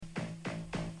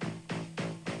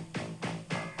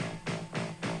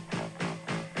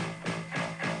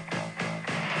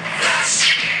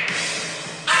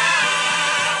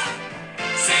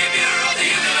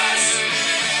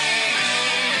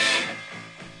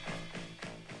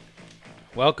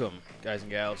Welcome, guys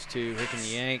and gals, to Hick and the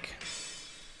Yank.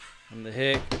 I'm the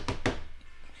Hick.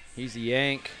 He's the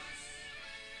Yank.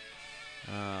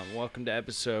 Welcome to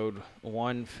episode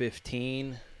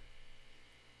 115.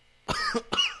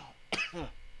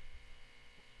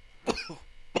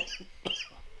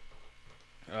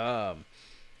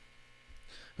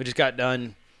 We just got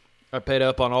done. I paid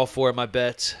up on all four of my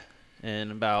bets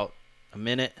in about a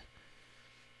minute.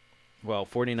 Well,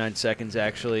 49 seconds,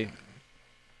 actually.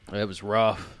 It was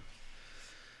rough.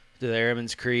 Did the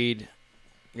Airman's Creed.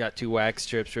 Got 2 wax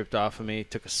strips ripped off of me.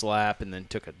 Took a slap and then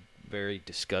took a very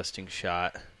disgusting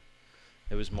shot.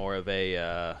 It was more of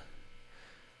a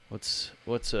what's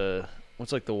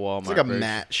like the Walmart? It's like a version?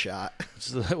 matte shot.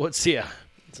 What's the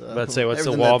It's, let's say what's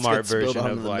the everything that Walmart gets spilled version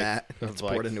onto of the like mat, of it's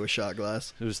like poured into a shot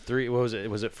glass. it was 3. What was it?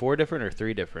 Was it 4 different or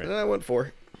 3 different? And I went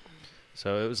for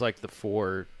So it was like the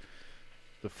four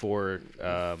Ford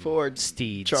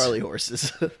steeds. Charlie horses.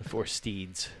 4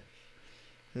 steeds.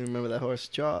 You remember that horse?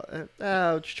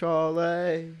 Ouch,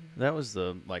 Charlie. That was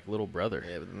the like little brother.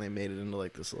 Yeah, but then they made it into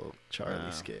like this little Charlie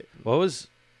Oh. skit. What was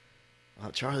Oh,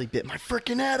 Charlie bit my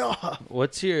freaking head off.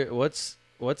 what's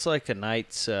like a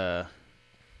knight's like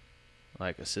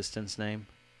assistant's name?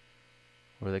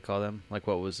 What do they call them? Like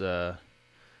what was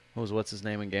what's his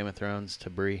name in Game of Thrones?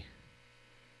 Tabri.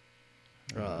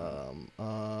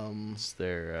 It's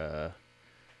their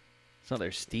it's not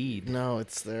their steed. No,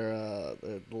 it's their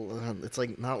it's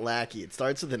like not lackey. It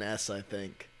starts with an S, I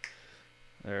think.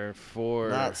 They're for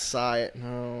Not Sire.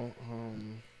 No.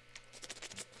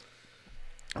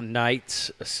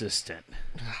 knight's assistant.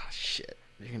 Ah, shit.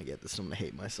 You're gonna get this. I'm gonna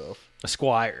hate myself. A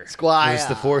squire. Squire. It was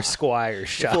the 4 squires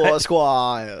shot. Four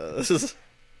squires.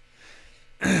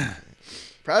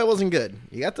 Probably wasn't good.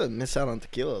 You got to miss out on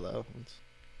tequila though.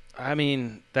 I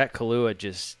mean, that Kahlua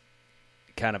just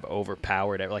kind of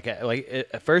overpowered it.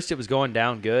 At first it was going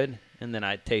down good, and then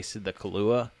I tasted the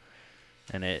Kahlua,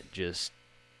 and it just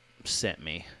sent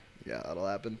me. Yeah, that'll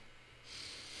happen.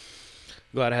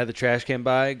 Glad I had the trash can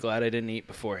by. Glad I didn't eat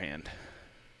beforehand.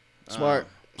 Smart.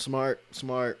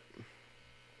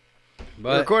 But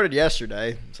We recorded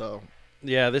yesterday, so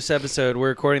yeah, this episode, we're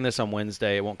recording this on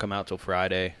Wednesday. It won't come out till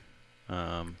Friday.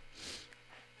 But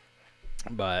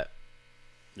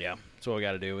yeah, that's what we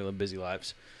got to do. We live busy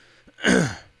lives.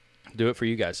 Do it for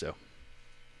you guys, though.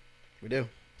 we do.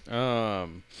 So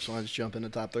want to just jump into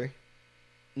top 3?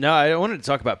 no, I wanted to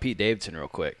talk about Pete Davidson real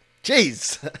quick.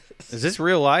 Jeez. Is this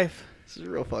real life? This is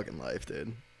real fucking life,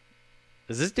 dude.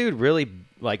 Is this dude really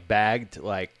like bagged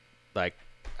like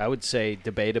I would say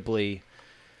debatably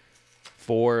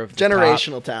 4 of the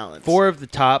Generational talents. 4 of the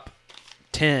top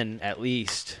 10 at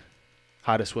least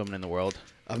hottest women in the world?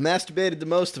 I've masturbated to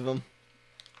most of them.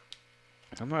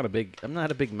 I'm not a big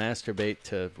masturbate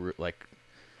to like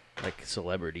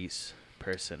celebrities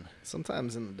person.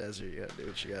 Sometimes in the desert, you gotta do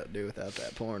what you gotta do without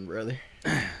that porn, brother.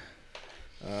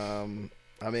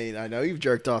 I mean, I know you've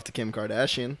jerked off to Kim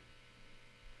Kardashian.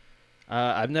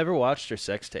 I've never watched her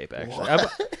sex tape actually.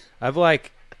 What? I've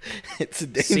like It's a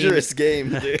dangerous game,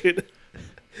 dude.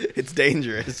 It's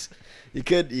dangerous. You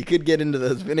could get into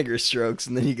those vinegar strokes,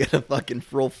 and then you get a fucking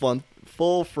full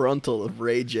frontal of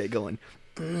Ray J going.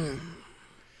 yeah,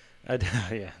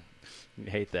 I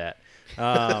hate that.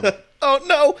 Oh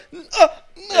no!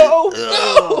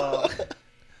 No!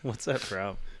 What's that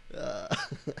from?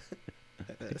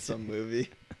 Some movie.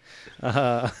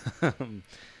 What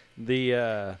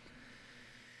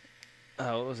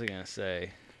was I gonna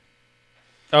say?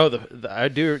 Oh, I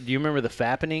do. Do you remember the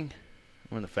fappening?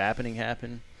 When the fappening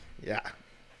happened, Yeah.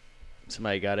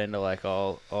 somebody got into like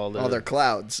all Their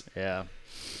clouds. yeah.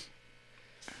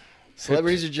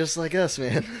 Celebrities are just like us,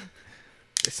 man.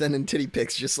 They send in titty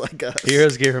pics just like us.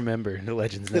 Heroes get remembered. The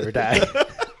legends never die.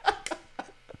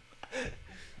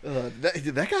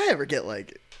 Did that guy ever get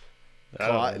like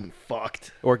caught and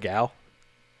fucked? Or gal.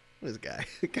 This guy.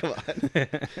 Come on.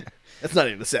 That's not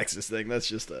even a sexist thing. That's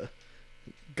just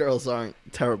girls aren't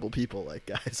terrible people like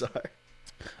guys are.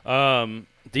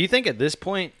 Do you think at this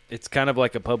point it's kind of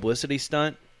like a publicity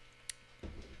stunt?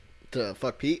 To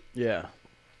fuck Pete? Yeah.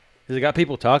 Because it got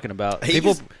people talking about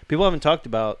people haven't talked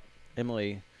about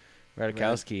Emily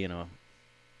Ratajkowski in a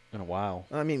while.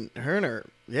 I mean,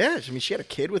 she had a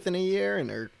kid within a year, and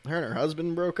her and her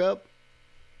husband broke up.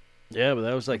 Yeah, but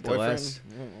that was like the Boyfriend. last.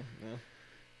 Yeah.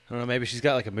 I don't know. Maybe she's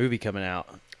got like a movie coming out.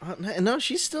 No,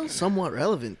 she's still somewhat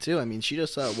relevant too. I mean, she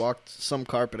just walked some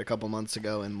carpet a couple months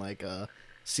ago in like a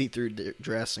see-through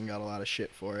dress and got a lot of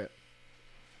shit for it.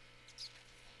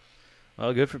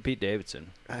 Well, good for Pete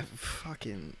Davidson. I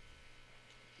fucking,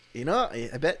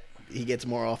 I bet he gets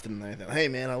more often than anything. Hey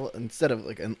man, instead of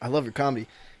like, I love your comedy.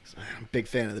 I'm a big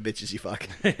fan of the bitches you fuck.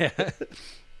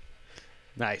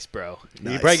 Nice, bro.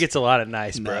 Nice. He probably gets a lot of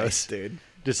nice, bros. Nice, dude.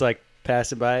 Just like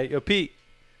passing by. Yo, Pete.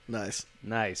 Nice.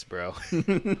 Nice, bro. Good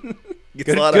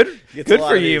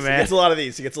for you, man. He gets a lot of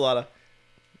these. He gets a lot of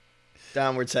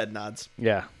downwards head nods.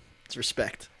 Yeah. It's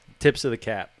respect. Tips of the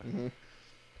cap. Mm-hmm.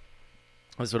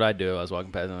 That's what I do. I was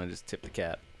walking past and I just tip the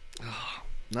cap.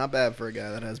 Not bad for a guy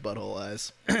that has butthole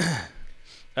eyes.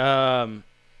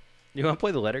 You want to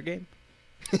play the letter game?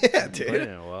 Yeah, dude. Played it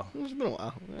in a while. It's been a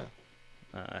while. Yeah.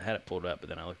 I had it pulled up, but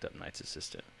then I looked up Knight's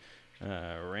Assistant.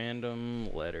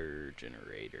 Random letter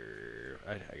generator.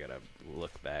 I gotta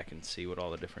look back and see what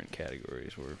all the different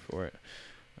categories were for it.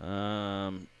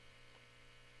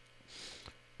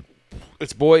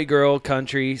 It's boy, girl,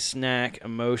 country, snack,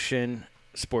 emotion,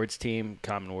 sports team,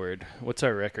 common word. What's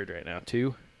our record right now? 2?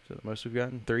 Is that the most we've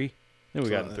gotten? 3? I think we've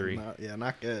gotten 3.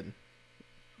 Not good.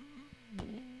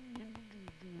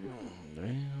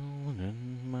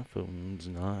 My phone's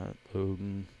not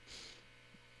loading.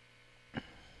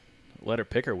 Letter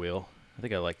picker wheel. I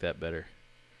think I like that better.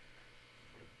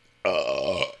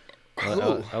 I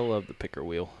love the picker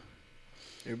wheel.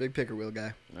 You're a big picker wheel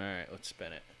guy. All right, let's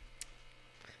spin it.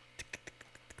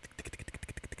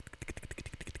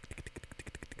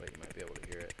 Wait, you might be able to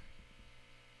hear it.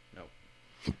 Nope.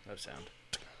 No sound.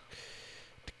 Tick,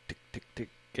 tick, tick, tick.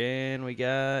 And we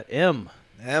got M.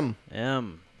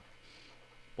 M.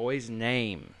 Boy's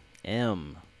name.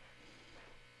 M.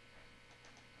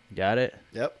 Got it?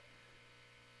 Yep.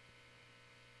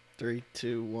 3,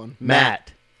 2, 1.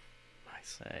 Matt.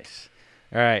 Nice.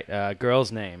 All right,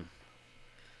 girl's name.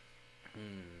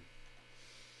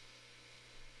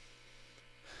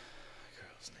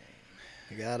 Girl's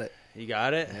name. You got it. You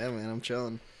got it? Yeah, man, I'm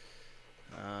chilling.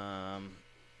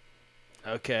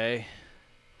 Okay.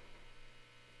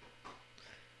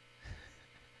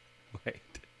 Wait.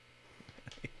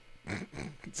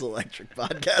 It's electric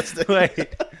podcasting.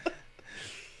 Wait.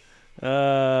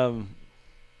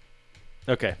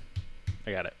 Okay.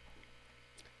 I got it.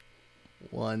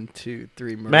 1, 2,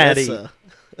 3. Marissa. Maddie.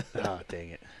 Oh, dang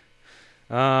it.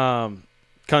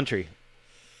 Country.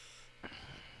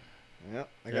 Yep,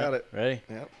 I got it. Ready?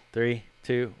 Yep. 3,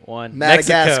 2, 1.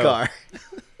 Madagascar.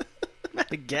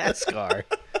 Madagascar.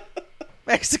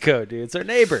 Mexico, dude. It's our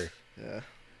neighbor.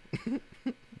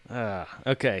 Yeah.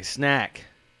 Okay, snack.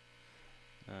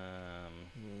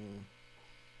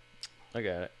 I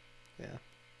got it. Yeah.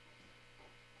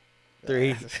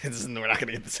 3. We're not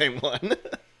gonna get the same one.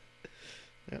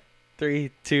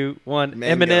 3, 2, 1.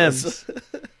 Mangoes.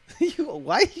 M&Ms.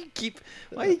 Why you keep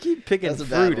picking That's a fruit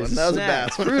bad one. as That was a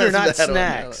snacks? bad one. Fruit are not That's a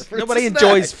bad one. snacks. No, fruit's Nobody a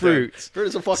enjoys snack, fruit. dude. Fruit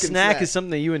is a fucking Snack is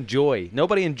something that you enjoy.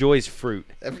 Nobody enjoys fruit.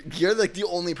 You're like the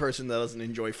only person that doesn't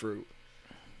enjoy fruit.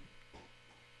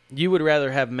 You would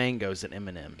rather have mangoes than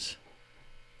M&Ms.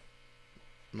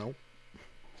 No.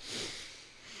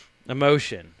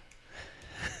 Emotion.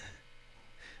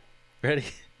 Ready?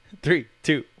 3,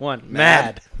 2, 1.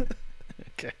 Mad.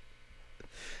 Okay.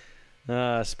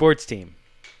 Sports team.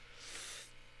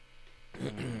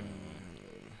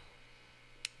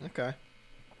 Okay.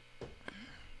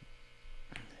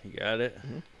 You got it?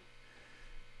 Mm-hmm.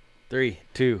 3,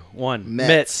 2, 1.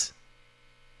 Mets.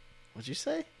 What'd you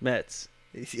say? Mets.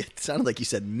 It sounded like you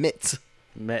said mitts.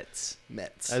 Mets.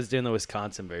 Mets. I was doing the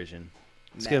Wisconsin version.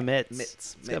 Let's go Mets.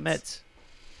 Mets. Let's go Mets.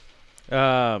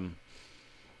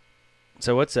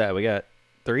 So what's that? We got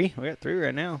 3? We got 3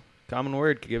 right now. Common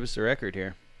word could give us the record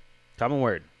here. Common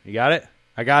word. You got it?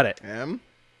 I got it. M?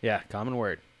 Yeah, common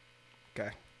word.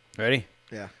 Okay. Ready?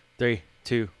 Yeah. 3,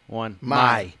 2, 1.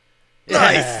 My. Yeah.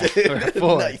 Nice. We're at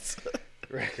 4. Nice.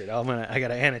 Record. I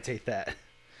gotta annotate that.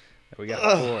 We got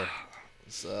 4.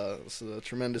 It's a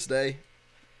tremendous day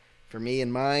for me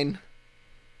and mine.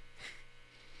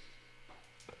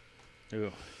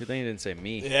 Ooh, good thing you didn't say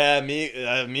me. Yeah,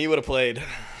 me would have played.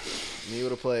 Me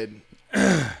would have played. All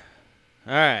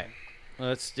right.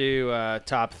 Let's do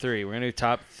top 3. We're going to do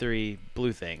top 3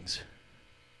 blue things.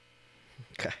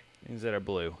 Okay. Things that are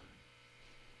blue.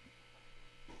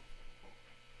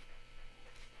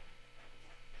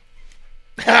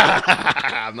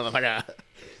 Motherfucker.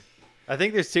 I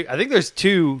think there's 2. I think there's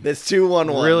 2 There's 2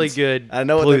 1 ones. really good I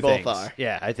know what blue they both things. are.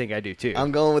 Yeah, I think I do too.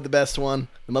 I'm going with the best one.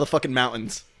 The motherfucking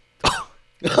mountains.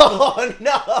 Oh,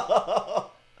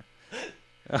 no.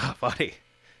 Oh, buddy.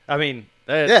 I mean,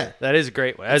 that is a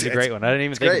great one. That is a great one. I didn't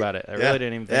even think great. about it. I Yeah. really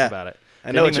didn't even think Yeah. about it.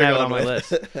 I know what Didn't you're even going have it on my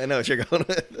with. list. I know what you're going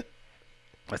with.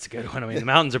 That's a good one. I mean, the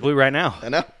mountains are blue right now. I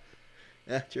know.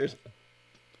 Yeah, cheers.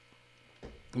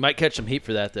 We might catch some heat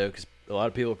for that, though, because A lot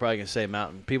of people are probably gonna say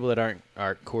Mountain. People that aren't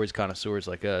Coors connoisseurs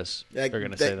like us are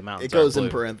gonna say the Mountains. It goes are blue.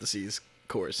 in parentheses.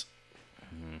 Coors.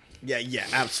 Yeah,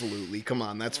 absolutely. Come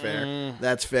on, that's fair.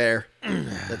 That's fair.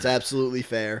 That's absolutely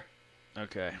fair.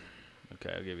 Okay,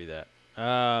 I'll give you that.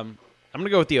 I'm gonna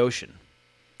go with the Ocean.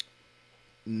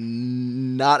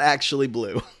 Not actually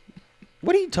blue.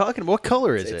 What are you talking about? What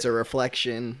color is It's it? a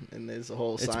reflection, and there's a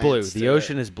whole It's science blue. to The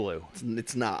ocean is blue.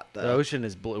 It's not, though. The ocean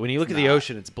is blue. When you look It's at the not.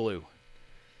 ocean, it's blue.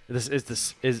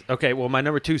 This is okay. Well, my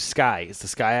number 2 is sky. Is the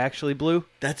sky actually blue?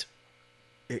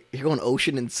 You're going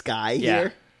ocean and sky Yeah.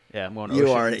 here? Yeah, I'm going You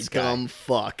ocean are and a sky. dumb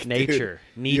fuck. Nature.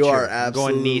 Dude. Nature. You are I'm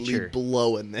going absolutely nature.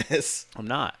 blowing this. I'm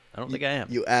not. I don't think I am.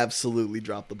 You absolutely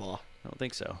dropped the ball. I don't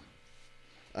think so.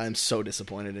 I'm so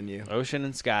disappointed in you. Ocean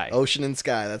and sky. Ocean and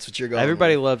sky. That's what you're going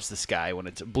Everybody with. loves the sky when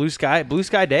it's blue sky. Blue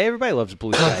sky day. Everybody loves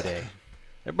blue sky day.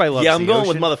 Everybody loves. Yeah, I'm the going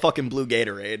ocean. with motherfucking blue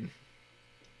Gatorade.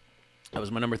 That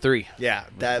was my number 3. Yeah,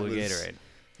 that blue was Gatorade.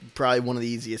 probably one of the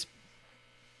easiest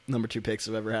number 2 picks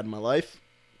I've ever had in my life.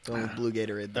 Going with blue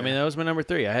Gatorade. I mean, that was my number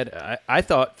 3. I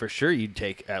thought for sure you'd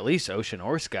take at least ocean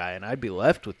or sky, and I'd be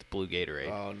left with the blue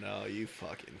Gatorade. Oh no, you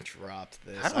fucking dropped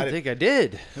this. I don't think I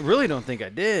did. I really don't think I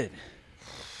did.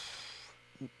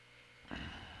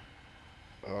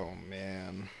 Oh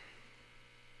man.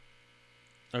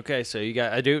 Okay, so you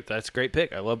got. I do. That's a great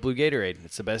pick. I love blue Gatorade.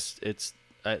 It's the best. It's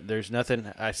there's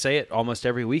nothing. I say it almost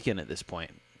every weekend at this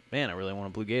point. Man, I really want a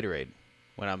blue Gatorade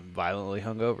when I'm violently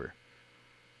hungover.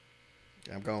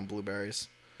 I'm going blueberries.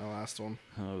 The last one.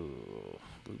 Oh,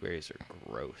 blueberries are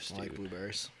gross, I dude. like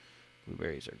blueberries.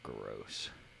 Blueberries are gross.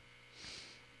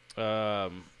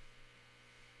 Not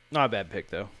a bad pick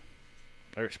though.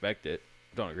 I respect it.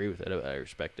 Don't agree with it, but I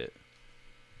respect it.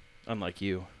 Unlike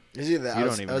you, It's either You I don't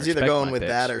was, even I was either respect going my with picks.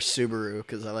 that or Subaru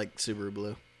because I like Subaru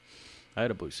blue. I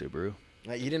had a blue Subaru.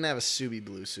 You didn't have a Subi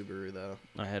blue Subaru though.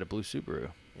 I had a blue Subaru.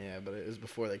 Yeah, but it was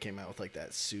before they came out with like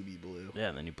that Subi blue. Yeah,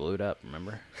 and then you blew it up.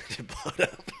 Remember? To blow it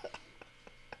up.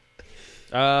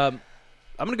 I'm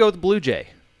gonna go with the Blue Jay.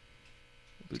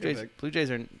 That's a good pick. Blue Jays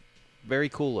are very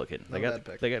cool looking. Not a bad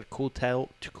pick. They got cool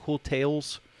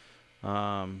tails,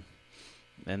 and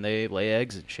they lay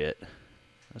eggs and shit.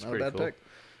 That's Not a pretty bad cool. pick.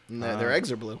 And their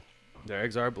eggs are blue. Their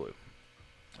eggs are blue.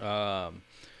 I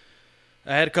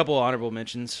had a couple of honorable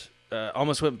mentions.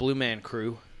 Almost went Blue Man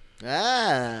Crew.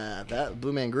 That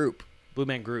Blue Man Group. Blue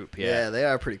Man Group, Yeah, they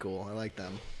are pretty cool. I like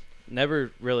them.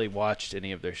 Never really watched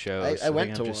any of their shows. I went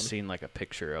think to I've just one. seen like a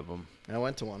picture of them. I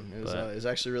went to one. It was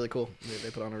actually really cool. They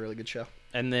put on a really good show.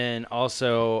 And then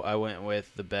also I went with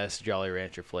the best Jolly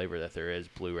Rancher flavor that there is,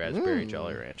 Blue Raspberry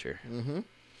Jolly Rancher.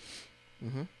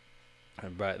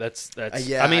 But that's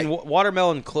yeah, I mean,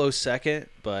 watermelon close second,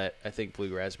 but I think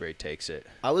Blue Raspberry takes it.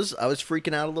 I was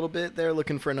freaking out a little bit there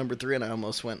looking for a number 3, and I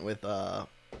almost went with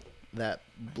that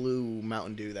blue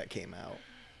Mountain Dew that came out.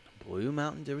 Blue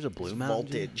Mountain? There was a blue It's Mountain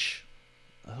Dew? Voltage.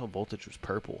 I thought Voltage was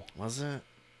purple. Was it?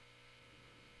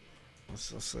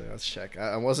 Let's check.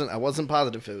 I wasn't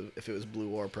positive if it was blue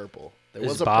or purple. There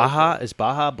was a Baja is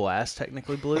Baja Blast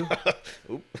technically blue? purple.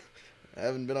 Oop. I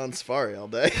haven't been on Safari all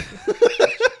day.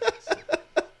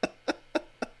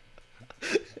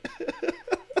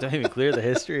 Don't even clear the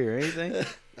history or anything.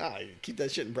 You keep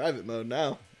that shit in private mode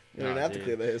now. You don't No, have dude. to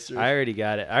clear the history. I already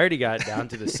got it. I already got it down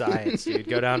to the science, dude.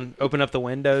 Go down, open up the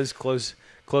windows, close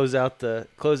out the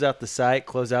site,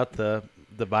 close out the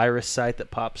virus site that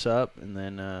pops up, and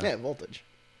then Yeah, Voltage.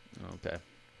 okay,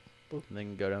 and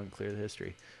then go down and clear the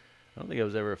history. I don't think I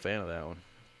was ever a fan of that one.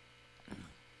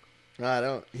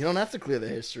 No, you don't have to clear the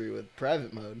history with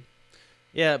private mode.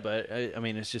 Yeah, but I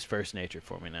mean, it's just first nature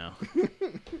for me now.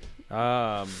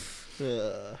 Yeah,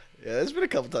 there's been a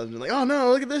couple times I've been like, oh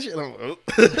no, look at this shit. And I'm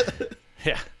like,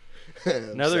 Yeah, I'm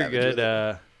another savage with good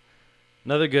it.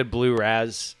 another good blue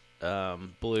Raz.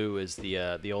 Blue is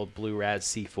the old blue Raz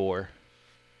C4.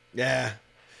 Yeah.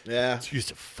 It used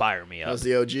to fire me That up. was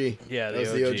the OG. Yeah, That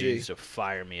was the OG. used to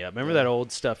fire me up. Remember that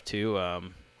old stuff too?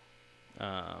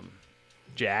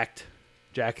 Jacked.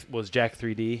 Jack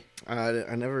 3D.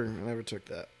 I never took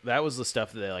that. That was the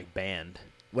stuff that they like banned.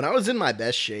 When I was in my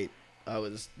best shape, I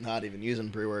was not even using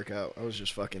pre-workout. I was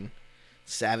just fucking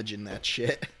savaging that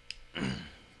shit.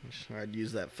 I'd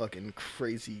use that fucking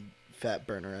crazy fat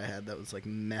burner I had that was like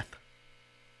meth.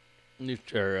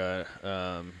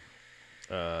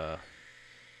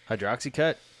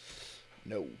 Hydroxycut.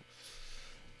 No.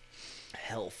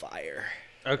 Hellfire.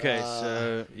 Okay,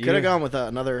 so you Could have gone with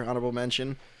another honorable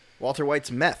mention. Walter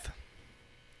White's meth.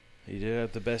 You did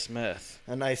have the best meth.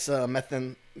 A nice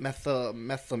methamine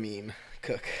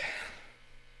cook.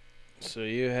 So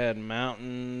you had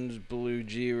Mountains, Blue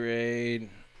G-Raid.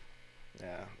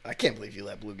 Yeah. I can't believe you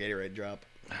let Blue Gatorade drop.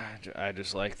 I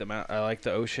just like the I like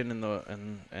the ocean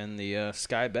and the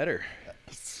sky better.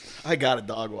 I got a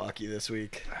dog walk you this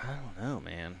week. I don't know,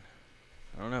 man.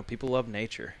 I don't know. People love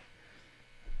nature.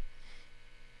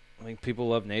 I think people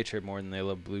love nature more than they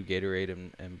love blue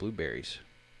Gatorade and blueberries.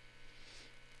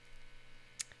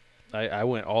 I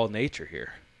went all nature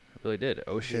here. I really did.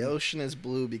 Ocean. The ocean is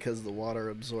blue because the water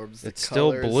absorbs the It's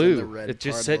still colors blue. and the red It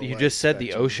just part said of the you light just said the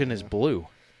spectrum, ocean is blue.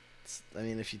 I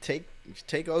mean, if you take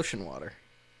ocean water,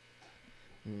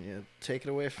 and you take it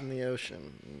away from the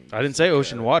ocean. I didn't say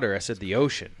ocean water. I said the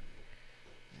ocean.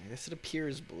 I guess it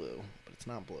appears blue, but it's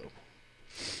not blue.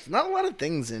 There's not a lot of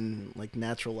things in like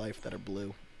natural life that are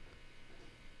blue.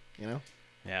 You know?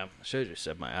 Yeah, I should have just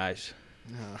said my eyes.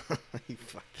 No, you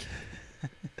fucking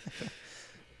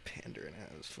pandering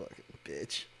ass fucking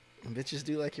bitch. Bitches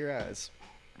do like your eyes.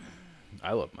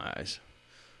 I love my eyes.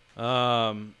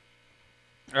 All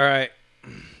right.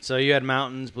 So you had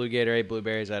mountains, blue Gatorade,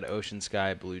 blueberries. I had ocean,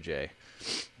 sky, blue jay.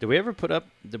 Did we put up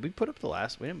the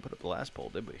last? We didn't put up the last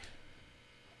poll, did we?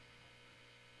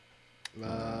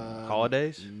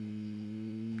 Holidays?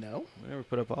 No. We never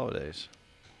put up holidays.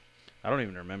 I don't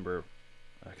even remember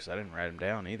because I didn't write them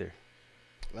down either.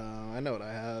 I know what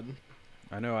I had.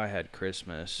 I know I had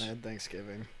Christmas. I had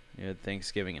Thanksgiving. You had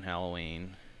Thanksgiving and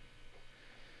Halloween.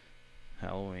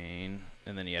 And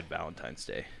then you had Valentine's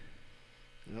Day.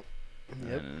 Yep.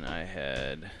 And I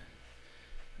had...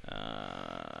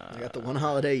 I got the one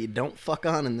holiday you don't fuck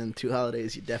on, and then 2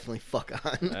 holidays you definitely fuck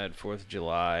on. I had 4th of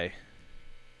July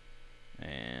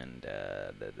and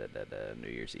New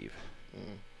Year's Eve.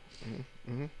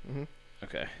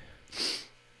 Okay.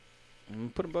 I'm going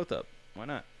to put them both up. Why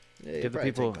not? Yeah, Give the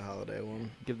people take the holiday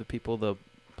one. Give the people the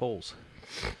polls.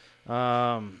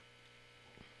 All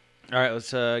right,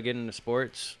 let's get into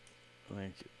sports.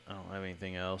 I don't have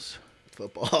anything else.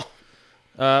 Football.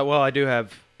 Well, we got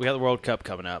the World Cup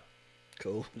coming up.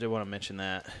 Cool. I did want to mention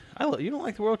that. You don't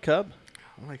like the World Cup?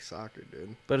 I like soccer,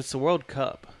 dude. But it's the World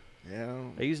Cup. Yeah.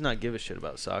 I used to not give a shit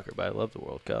about soccer, but I love the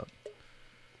World Cup.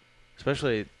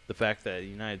 Especially the fact that the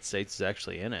United States is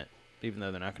actually in it. Even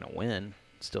though they're not going to win.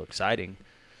 It's still exciting.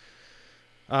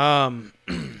 So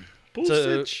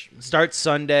starts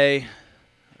Sunday.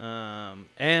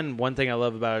 And one thing I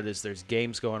love about it is there's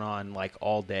games going on like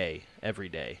all day, every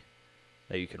day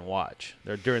that you can watch.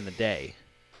 They're during the day.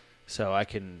 So I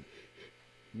can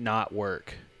not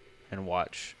work and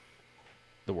watch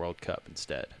the World Cup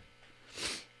instead.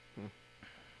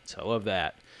 So I love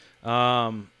that.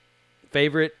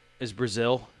 Favorite is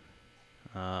Brazil.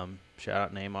 Shout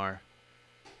out Neymar.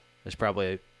 There's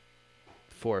probably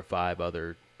 4 or 5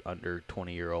 other under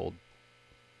 20-year-old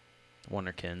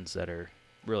wonderkins that are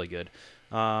really good.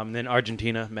 Then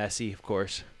Argentina, Messi, of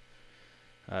course,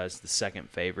 is the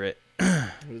second favorite.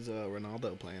 Who's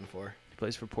Ronaldo playing for? He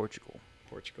plays for Portugal.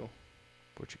 Portugal.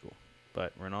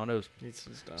 But Ronaldo's He's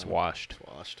washed. He's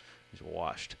washed. He's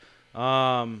washed.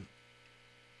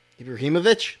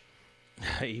 Ibrahimovic?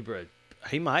 Ibra,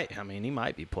 he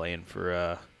might be playing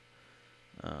for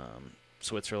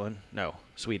Switzerland. No,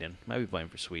 Sweden. Might be playing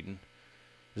for Sweden.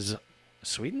 Is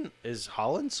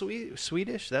Holland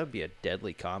Swedish? That would be a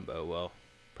deadly combo. Well,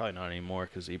 probably not anymore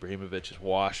because Ibrahimovic is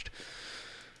washed.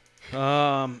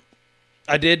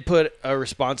 I did put a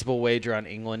responsible wager on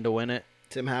England to win it.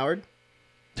 Tim Howard?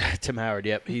 Tim Howard,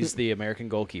 yep. He's the American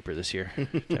goalkeeper this year.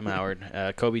 Tim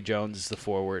Howard. Kobe Jones is the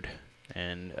forward,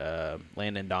 and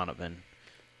Landon Donovan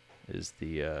is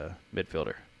the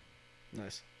midfielder.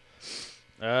 Nice.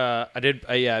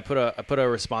 I put a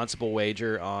responsible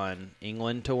wager on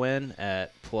England to win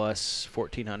at plus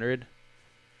 1,400.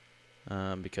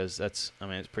 Because it's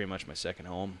pretty much my second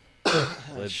home.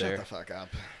 Shut the fuck up.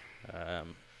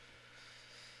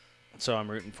 So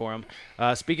I'm rooting for them.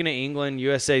 Speaking of England,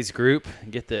 USA's group.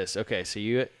 Get this. Okay, so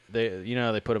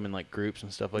they put them in like groups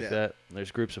and stuff like that. There's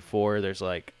groups of 4. There's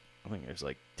I think there's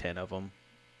 10 of them,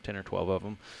 10 or 12 of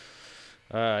them.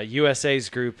 USA's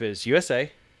group is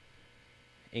USA,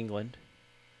 England,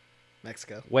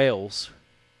 Mexico, Wales.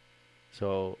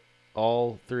 So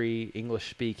all 3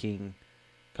 English-speaking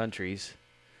countries,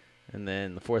 and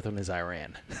then the 4th one is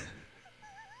Iran.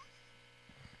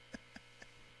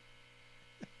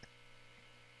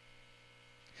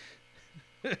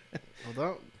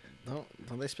 Well,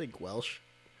 don't they speak Welsh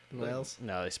in Wales?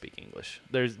 No, they speak English.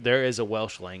 There is a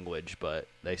Welsh language, but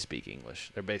they speak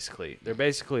English. They're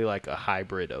basically like a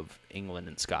hybrid of England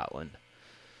and Scotland.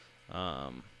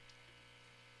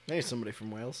 Maybe somebody from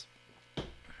Wales.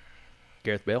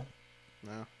 Gareth Bale.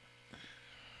 No.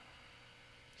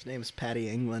 His name is Paddy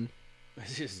England.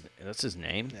 That's his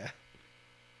name. Yeah.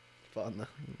 Fought in the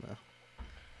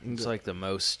It's like the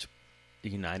most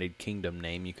United Kingdom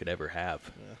name you could ever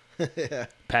have. Yeah.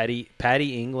 Patty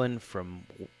England from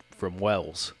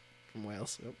Wales. From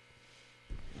Wales. Yep.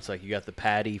 It's like you got the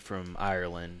Paddy from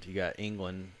Ireland, you got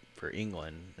England for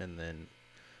England, and then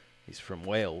he's from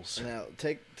Wales. Now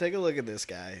take a look at this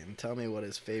guy and tell me what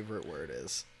his favorite word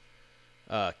is.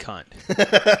 Cunt.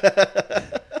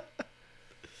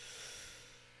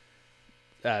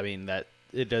 I mean that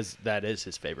is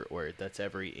his favorite word. That's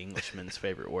every Englishman's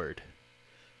favorite word.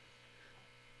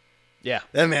 Yeah.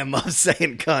 That man loves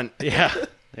saying cunt. Yeah.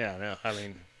 Yeah, no. I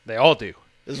mean, they all do.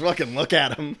 Just fucking look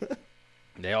at him.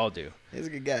 They all do. He's a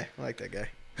good guy. I like that guy.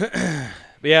 But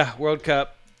yeah, World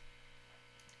Cup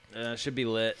should be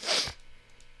lit.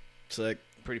 Sick.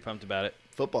 Pretty pumped about it.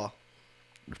 Football.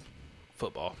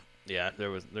 Yeah,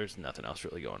 there's nothing else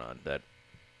really going on that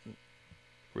I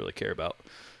really care about.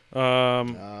 All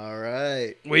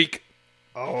right. Week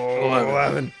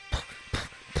 11.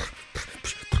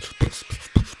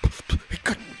 He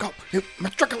couldn't go. My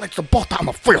striker likes the ball down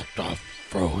the field. The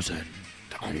frozen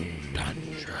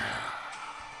tundra.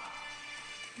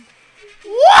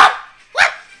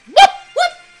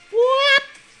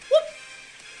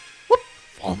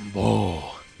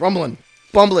 Fumble. Rumbling.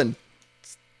 Bumbling.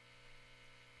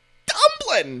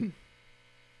 Dumbling.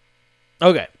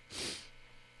 Okay.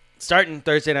 Starting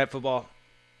Thursday Night Football.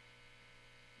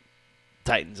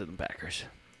 Titans and the Packers.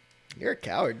 You're a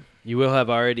coward. You will have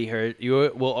already heard.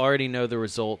 You will already know the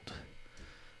result.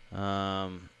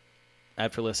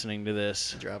 After listening to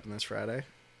this, Dropping this Friday.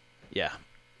 yeah.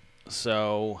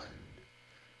 So,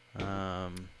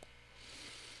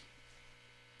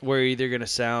 we're either gonna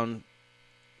sound.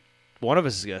 One of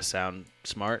us is gonna sound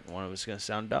smart, and one of us is gonna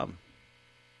sound dumb.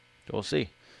 We'll see.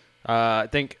 I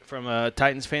think from a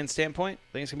Titans fan standpoint,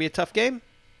 I think it's gonna be a tough game.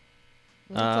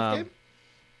 Was it a tough game?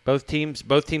 Both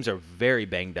teams are very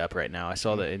banged up right now. I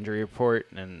saw the injury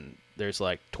report, and there's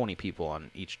like 20 people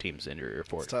on each team's injury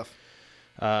report. It's tough.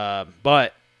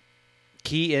 But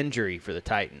key injury for the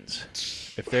Titans.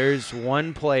 If there's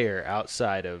one player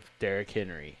outside of Derrick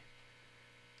Henry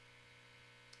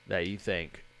that you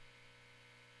think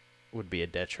would be a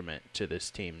detriment to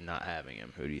this team not having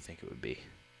him, who do you think it would be?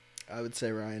 I would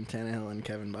say Ryan Tannehill and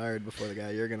Kevin Byard before the guy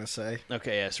you're going to say.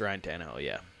 Okay, yes, Ryan Tannehill,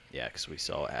 yeah. Yeah, because we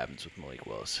saw what happens with Malik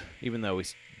Willis. Even though we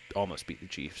almost beat the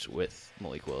Chiefs with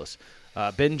Malik Willis.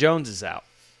 Ben Jones is out.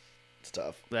 It's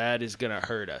tough. That is going to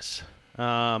hurt us.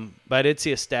 But I did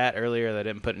see a stat earlier that I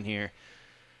didn't put in here.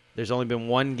 There's only been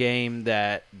one game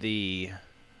that the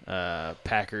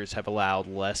Packers have allowed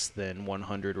less than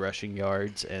 100 rushing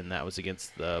yards, and that was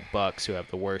against the Bucs, who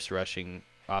have the worst rushing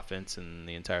offense in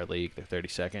the entire league. They're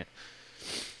 32nd.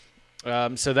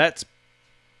 So that's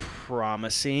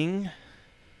promising.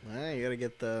 Well, you got to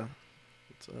get the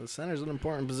center's an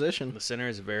important position. The center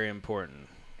is very important.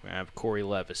 We're going to have Corey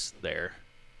Levis there.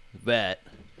 Vet,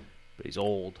 but he's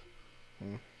old.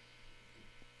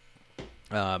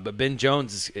 But Ben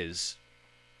Jones is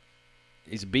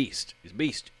he's a beast. He's a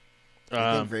beast.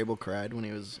 I think Vrabel cried when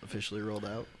he was officially rolled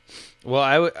out. Well,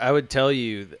 I would tell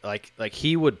you like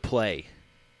he would play.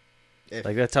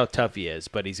 Like that's how tough he is,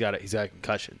 but he's got a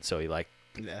concussion, so he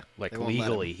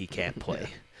legally he can't play.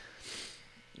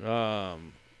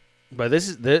 But this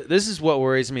is what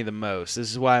worries me the most. This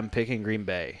is why I'm picking Green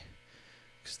Bay,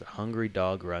 because the hungry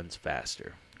dog runs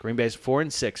faster. Green Bay's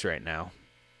 4-6 right now.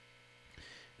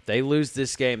 If they lose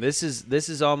this game, this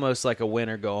is almost like a win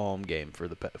or go home game for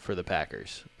the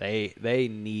Packers. They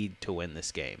need to win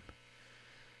this game.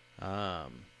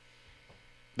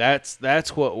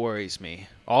 That's what worries me.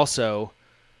 Also,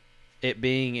 it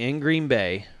being in Green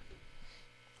Bay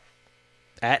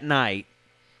at night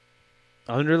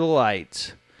under the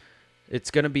lights, it's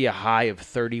going to be a high of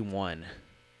 31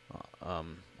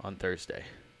 on Thursday.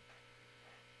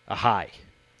 A high.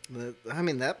 I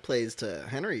mean, that plays to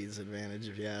Henry's advantage,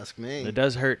 if you ask me. It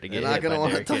does hurt to get They're not going to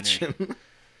want to touch him.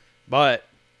 But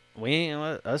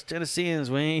us Tennesseans,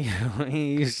 we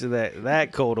ain't used to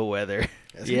that cold of weather.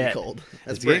 It's getting cold.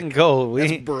 It's getting cold.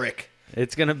 That's brick.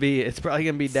 It's probably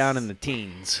gonna be down in the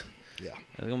teens. Yeah.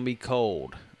 It's gonna be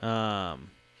cold.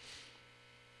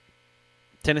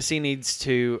 Tennessee needs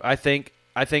to. I think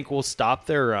we'll stop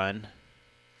their run.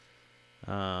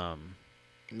 No.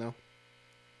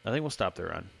 I think we'll stop their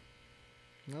run.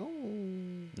 No.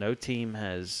 No team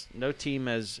has. Yeah.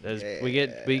 We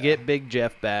get Big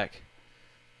Jeff back.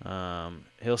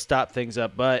 He'll stop things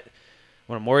up, but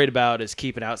what I'm worried about is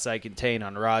keeping outside contain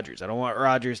on Rodgers. I don't want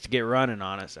Rodgers to get running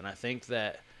on us, and I think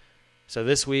that. So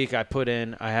this week I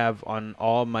have on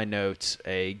all my notes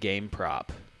a game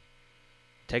prop.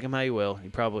 Take them how you will.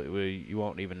 You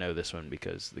won't even know this one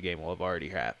because the game will have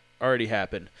already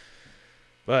happened.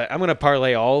 But I'm going to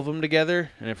parlay all of them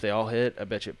together, and if they all hit, I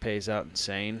bet you it pays out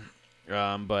insane.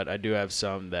 But I do have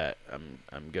some that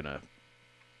I'm going to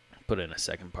put in a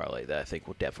second parlay that I think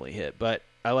will definitely hit. But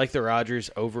I like the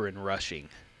Rodgers over in rushing.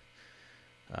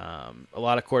 A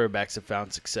lot of quarterbacks have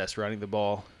found success running the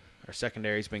ball. Our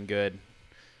secondary's been good.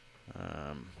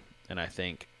 And I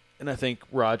think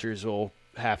Rodgers will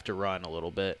have to run a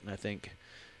little bit. And I think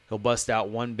he'll bust out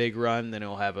one big run, then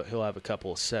he'll have a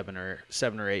couple of 7 or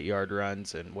 8 yard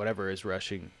runs, and whatever his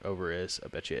rushing over is, I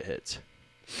bet you it hits.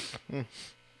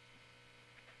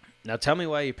 Now tell me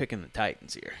why you're picking the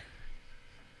Titans here.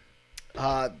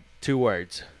 2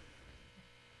 words.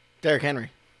 Derrick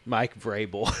Henry. Mike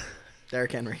Vrabel.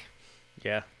 Derrick Henry.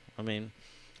 Yeah, I mean,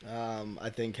 I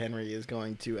think Henry is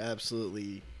going to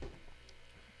absolutely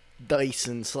dice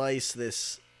and slice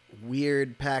this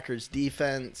weird Packers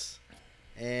defense.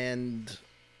 And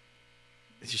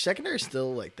is your secondary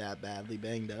still like that badly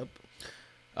banged up?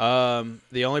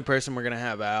 the only person we're gonna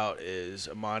have out is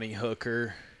Amani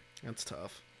Hooker That's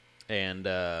tough. and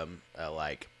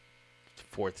like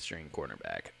 4th string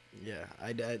cornerback. Yeah,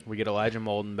 We get Elijah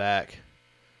Molden back.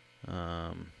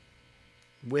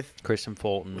 with Christian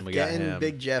Fulton, we got getting him.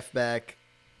 Big Jeff back,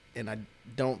 and I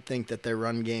don't think that their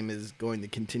run game is going to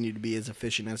continue to be as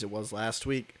efficient as it was last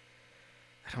week.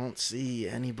 I don't see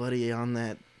anybody on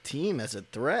that team as a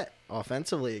threat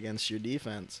offensively against your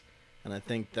defense, and I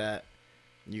think that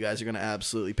you guys are going to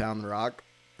absolutely pound the rock.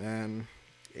 And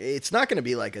it's not going to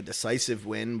be like a decisive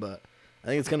win, but I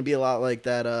think it's going to be a lot like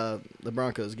that the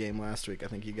Broncos game last week. I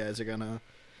think you guys are going to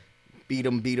beat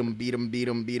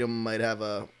them. Might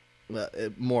have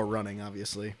more running,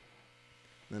 obviously.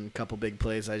 Then a couple big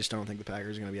plays. I just don't think the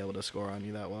Packers are going to be able to score on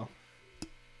you that well.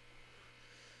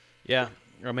 Yeah,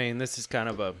 I mean, this is kind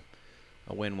of a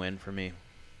win-win for me.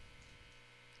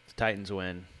 The Titans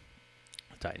win.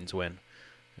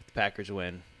 If the Packers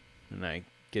win, then I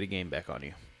get a game back on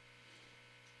you.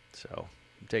 So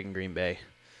I'm taking Green Bay.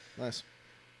 Nice.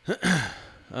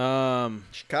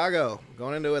 Chicago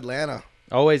going into Atlanta.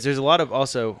 Always, there's a lot of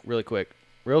also real quick.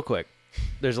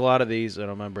 There's a lot of these,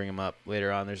 and I'm gonna bring them up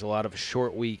later on. There's a lot of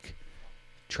short week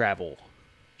and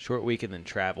then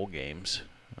travel games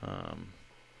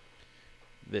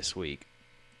this week.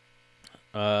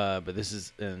 But this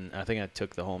is, and I think I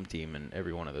took the home team in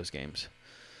every one of those games.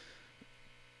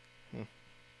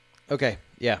 Okay,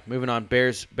 yeah, moving on.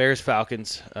 Bears,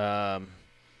 Falcons.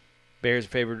 Bears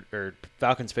favored, or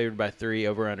Falcons favored by 3,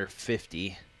 over under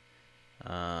 50.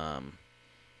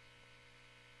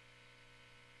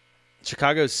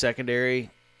 Chicago's secondary,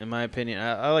 in my opinion,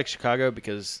 I like Chicago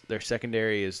because their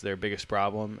secondary is their biggest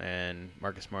problem, and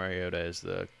Marcus Mariota is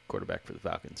the quarterback for the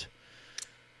Falcons.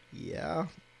 Yeah.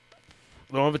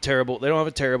 They don't have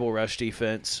a terrible rush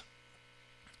defense.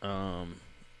 I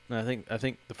think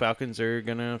the Falcons are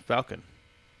gonna falcon.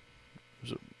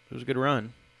 It was a good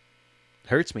run.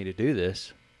 Hurts me to do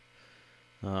this.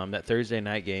 That Thursday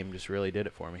night game just really did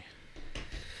it for me.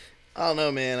 I don't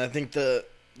know, man. I think the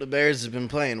Bears have been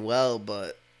playing well,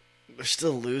 but they're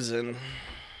still losing.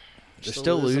 They're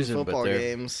still losing, football but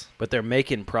games. they're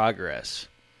making progress.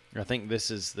 I think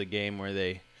this is the game where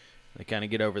they kind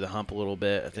of get over the hump a little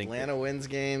bit. I think Atlanta wins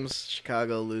games,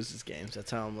 Chicago loses games.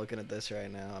 That's how I'm looking at this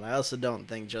right now. And I also don't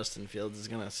think Justin Fields is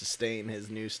going to sustain his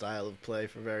new style of play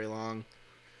for very long.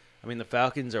 I mean, the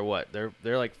Falcons are what? They're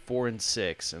like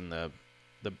 4-6, and the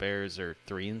Bears are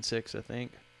 3-6, I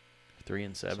think.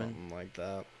 3-7. Something like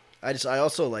that. I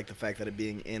also like the fact that it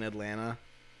being in Atlanta.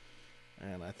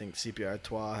 And I think CPR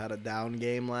Artois had a down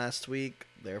game last week.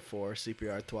 Therefore,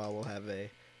 CPR Artois will have a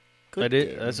good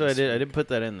game. That's what I did. I didn't put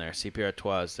that in there. CPR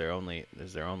Artois is their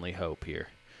only hope here.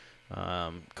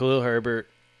 Khalil Herbert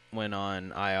went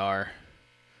on IR,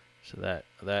 so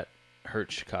that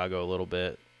hurts Chicago a little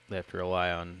bit. They have to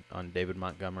rely on David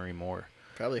Montgomery more.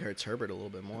 Probably hurts Herbert a little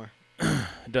bit more.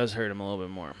 It does hurt him a little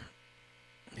bit more.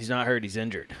 He's not hurt. He's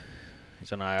injured.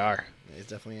 He's on IR. Yeah, he's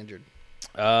definitely injured.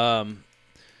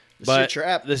 This But is your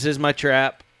trap. this is my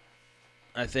trap.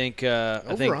 I think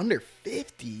Under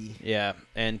 50. Yeah,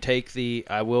 and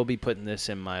I will be putting this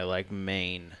in my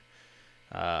main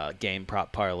game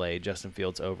prop parlay. Justin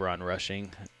Fields over on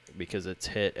rushing, because it's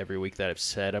hit every week that I've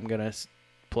said I'm gonna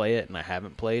play it, and I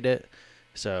haven't played it.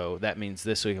 So that means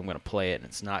this week I'm gonna play it, and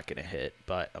it's not gonna hit,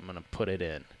 but I'm gonna put it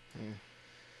in.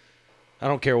 I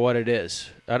don't care what it is.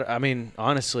 I mean,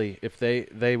 honestly, if they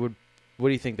would, what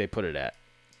do you think they put it at?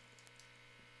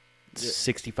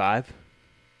 65?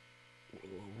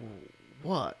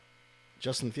 What?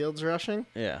 Justin Fields rushing?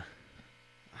 Yeah.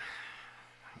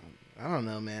 I don't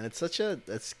know, man.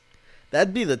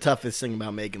 That'd be the toughest thing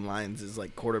about making lines is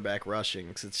quarterback rushing,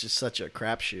 because it's just such a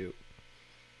crapshoot.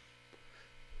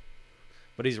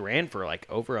 But he's ran for like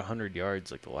over 100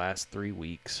 yards like the last 3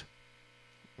 weeks.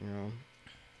 Yeah.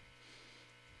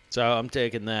 So I'm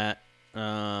taking that.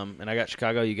 And I got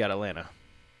Chicago. You got Atlanta.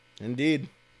 Indeed.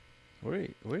 What are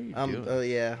you doing? Oh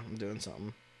yeah, I'm doing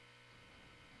something.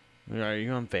 Are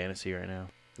you on fantasy right now?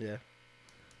 Yeah.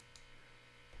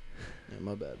 Yeah,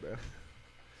 my bad, bro.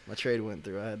 My trade went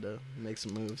through. I had to make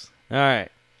some moves. All right.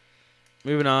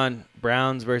 Moving on.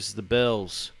 Browns versus the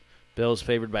Bills. Bills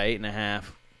favored by 8.5.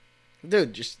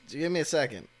 Dude, just give me a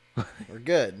second. We're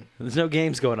good. There's no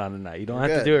games going on tonight. You don't We're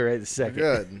have to good. do it right this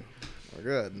second. We're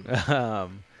good.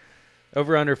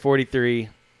 Over under 43.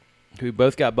 We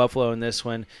both got Buffalo in this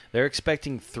one. They're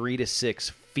expecting 3 to 6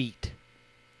 feet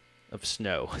of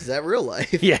snow. Is that real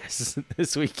life? Yes,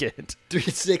 this weekend. 3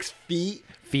 to 6 feet?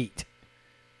 Feet.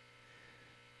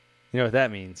 You know what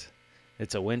that means?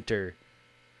 It's a winter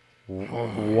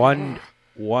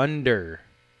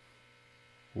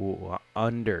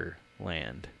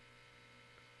underland.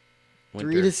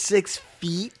 3 to 6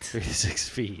 feet? 3 to 6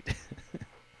 feet.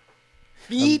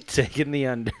 Feet? I'm taking the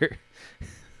under.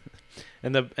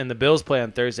 And the Bills play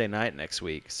on Thursday night next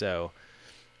week, so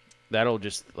that'll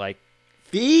just like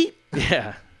Feet?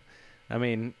 yeah. I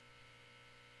mean,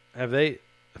 have they?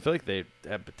 I feel like they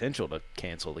have potential to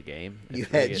cancel the game. You if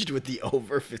they hedged with the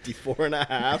over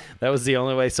 54.5. That was the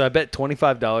only way. So I bet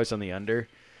 $25 on the under,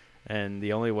 and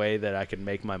the only way that I could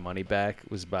make my money back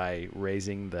was by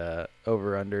raising the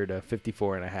over under to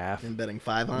 54.5 And betting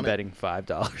 5 on and it? betting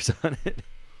 $5 on it.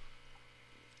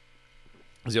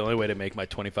 It was the only way to make my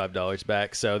 $25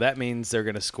 back. So that means they're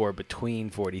going to score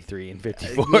between 43 and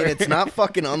 54. I mean, it's not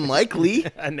fucking unlikely.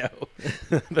 I know.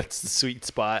 That's the sweet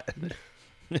spot. And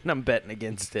I'm betting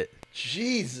against it.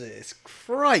 Jesus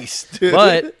Christ, dude.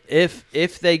 But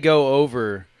if they go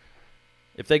over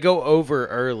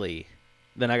early,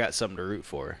 then I got something to root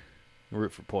for.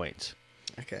 Root for points.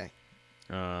 Okay.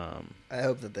 I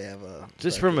hope that they have a...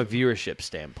 Just from a viewership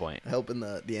standpoint. I hope in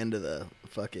the end of the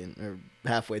fucking... Or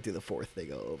halfway through the fourth, they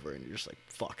go over and you're just like,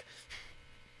 fuck.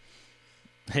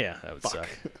 Yeah, that would Fuck.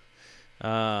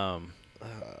 suck.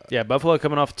 Yeah, Buffalo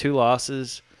coming off 2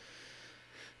 losses.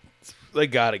 They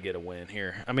got to get a win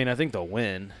here. I mean, I think they'll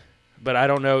win. But I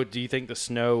don't know. Do you think the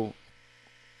snow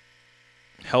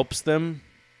helps or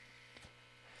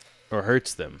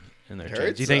hurts them in their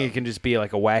chance? Do you think it can just be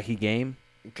like a wacky game?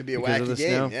 It could be a Because of wacky the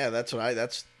game. snow? Yeah, that's what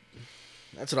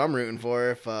I'm rooting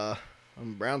for if I'm a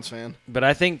Browns fan. But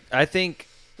I think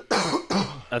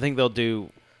they'll do.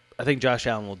 I think Josh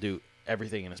Allen will do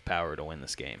everything in his power to win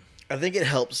this game. I think it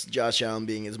helps Josh Allen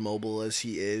being as mobile as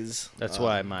he is. That's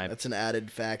why that's an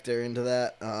added factor into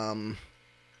that.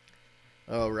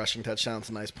 Rushing touchdown's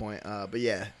a nice point. But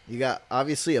yeah, you got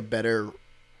obviously a better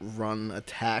run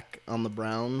attack on the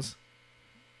Browns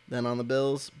than on the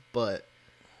Bills, but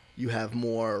you have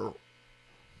more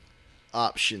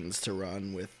options to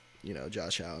run with,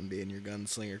 Josh Allen being your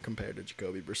gunslinger compared to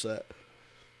Jacoby Brissett.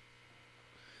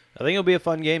 I think it'll be a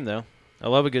fun game though. I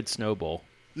love a good snowball.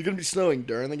 Is it gonna be snowing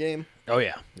during the game? Oh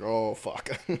yeah. Oh fuck.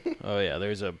 Oh yeah.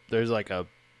 There's like a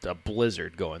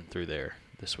blizzard going through there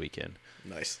this weekend.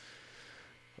 Nice.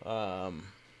 And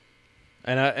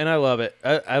I love it.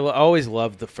 I always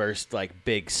love the first like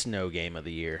big snow game of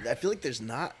the year. I feel like there's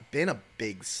not been a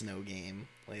big snow game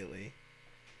lately.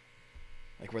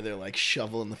 Like where they're like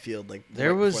shoveling the field like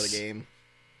There right was before the game.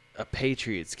 a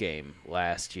Patriots game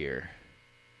last year.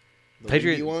 The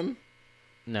Patriot- windy one?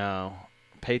 No,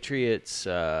 Patriots.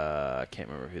 I can't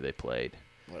remember who they played.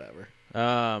 Whatever.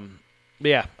 But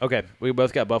yeah, okay. We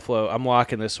both got Buffalo. I'm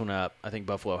locking this one up. I think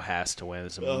Buffalo has to win.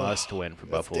 It's a must win for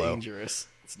That's Buffalo. dangerous.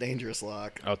 It's dangerous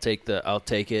lock. I'll take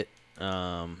it.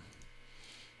 And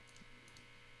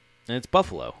it's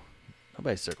Buffalo.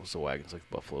 Nobody circles the wagons like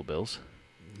the Buffalo Bills.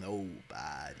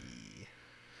 Nobody.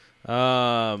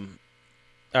 All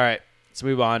right, let's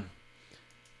move on.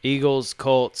 Eagles,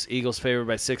 Colts. Eagles favored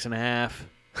by 6.5.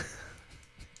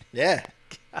 Yeah.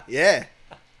 Yeah.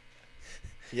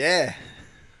 Yeah.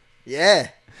 Yeah.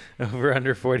 Over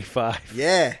under 45.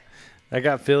 Yeah. I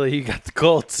got Philly. You got the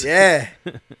Colts. Yeah.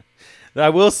 I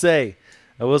will say,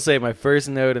 my first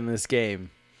note in this game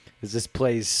is this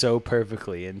plays so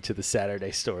perfectly into the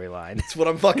Saturday storyline. That's what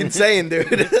I'm fucking saying, dude.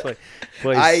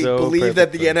 Plays I so believe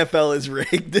that the perfectly. NFL is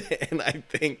rigged, and I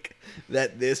think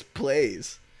that this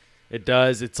plays. It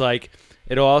does. It's like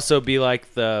it'll also be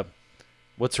like the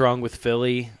what's wrong with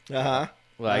Philly. Uh-huh.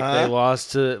 Like they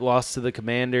lost to the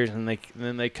Commanders, and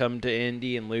then they come to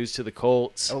Indy and lose to the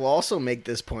Colts. I will also make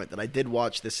this point that I did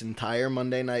watch this entire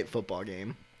Monday Night Football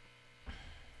game,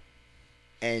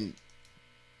 and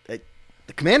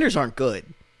the Commanders aren't good.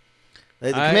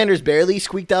 The Commanders barely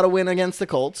squeaked out a win against the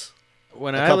Colts.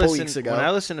 when a I couple listened weeks ago. when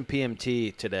I listened to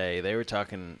PMT today, they were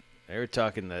talking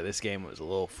that this game was a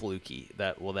little fluky.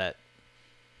 That bad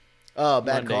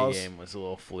Monday calls. game was a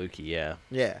little fluky. Yeah,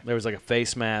 Yeah. there was like a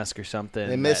face mask or something.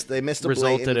 They missed that a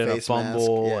resulted blatant in a face mask,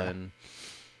 fumble, yeah. and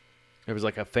there was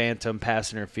like a phantom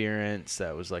pass interference.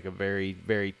 That was like a very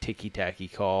very ticky tacky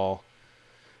call.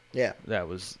 Yeah. That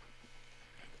was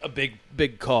a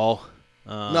big call.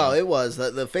 No, it was.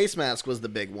 The face mask was the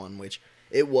big one, which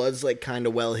it was like kind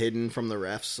of well hidden from the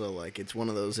refs. So like it's one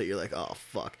of those that you're like, oh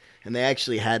fuck. And they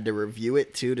actually had to review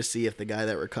it too to see if the guy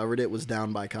that recovered it was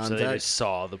down by So contact. they just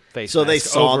saw the face. So they mask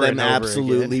saw over them and over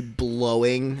absolutely again.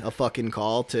 blowing a fucking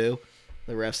call too.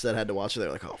 The refs that had to watch it,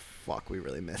 they're like, oh fuck, we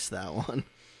really missed that one.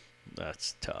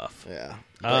 That's tough. Yeah.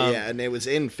 But Um, yeah, and it was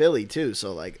in Philly too,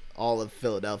 so like all of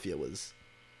Philadelphia was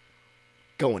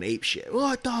going ape shit.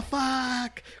 What the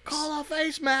fuck? Call a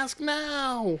face mask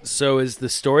now. So is the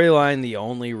storyline the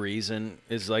only reason?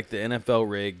 Is like the NFL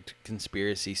rigged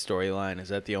conspiracy storyline? Is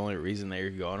that the only reason that you're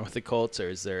going with the Colts, or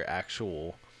is there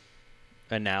actual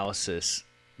analysis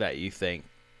that you think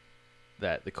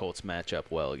that the Colts match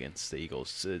up well against the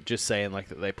Eagles? Just saying like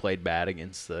that they played bad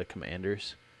against the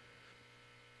Commanders.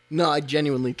 No, I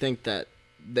genuinely think that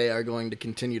they are going to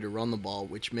continue to run the ball,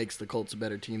 which makes the Colts a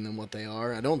better team than what they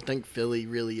are. I don't think Philly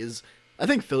really is. I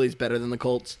think Philly's better than the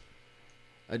Colts.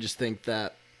 I just think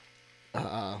that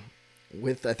I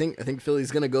think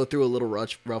Philly's going to go through a little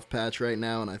rough patch right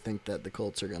now, and I think that the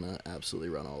Colts are going to absolutely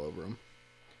run all over them.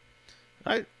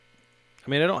 I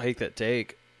mean, I don't hate that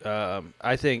take.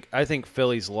 I think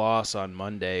Philly's loss on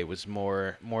Monday was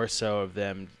more so of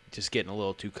them just getting a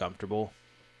little too comfortable.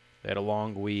 They had a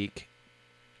long week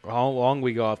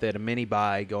off. They had a mini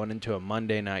bye going into a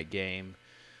Monday night game,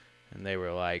 and they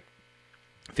were like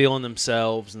feeling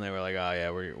themselves, and they were like, "Oh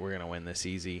yeah, we're gonna win this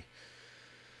easy."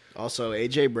 Also,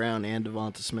 A.J. Brown and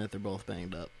Devonta Smith are both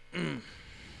banged up.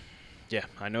 Yeah,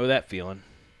 I know that feeling.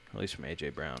 At least from A.J.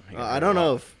 Brown. He got I hurt don't a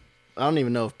know lot. I don't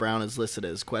even know if Brown is listed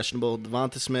as questionable.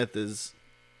 Devonta Smith is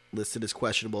listed as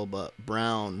questionable, but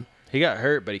Brown He got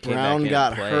hurt, but he came back in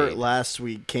got and played. hurt last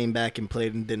week, came back and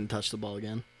played and didn't touch the ball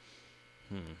again.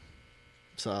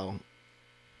 So,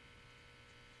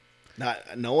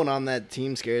 no one on that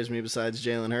team scares me besides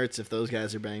Jalen Hurts if those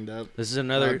guys are banged up. This is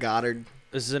another. Goddard.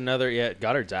 Yeah,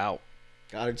 Goddard's out.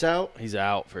 Goddard's out? He's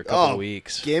out for a couple Oh,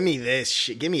 weeks. Give me this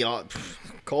shit. Give me all.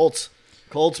 Colts,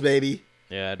 baby.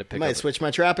 Yeah, I had to I pick might up switch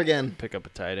my trap again. pick up a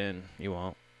tight end. You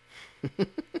won't.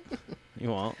 You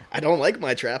won't. I don't like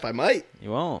my trap. I might.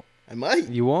 You won't. I might.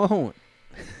 You won't.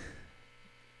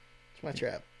 It's my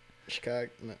trap. Chicago.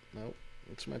 No.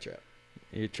 It's my trap.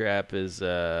 Your trap is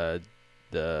the.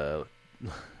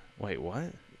 Wait,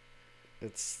 what?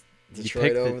 It's You Detroit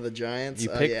picked the- over the Giants. you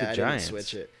Oh, picked yeah, the I Giants. didn't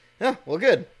switch it. Yeah, well,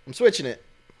 good. I'm switching it.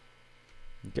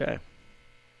 Okay.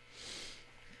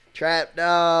 Trap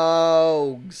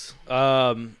dogs.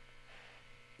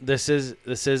 This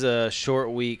is a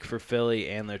short week for Philly,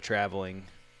 and they're traveling,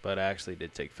 but I actually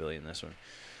did take Philly in this one,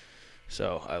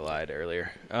 so I lied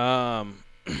earlier.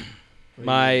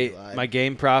 My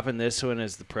game prop in this one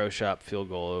is the Pro Shop field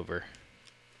goal over.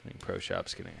 I think Pro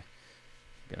Shop's gonna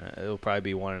it'll probably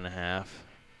be 1.5.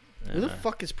 Who the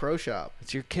fuck is Pro Shop?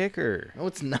 It's your kicker. No,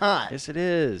 it's not. Yes, it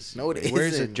is. No, it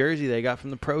Where's the isn't. jersey they got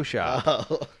from the Pro Shop?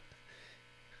 Oh.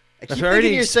 I keep I've already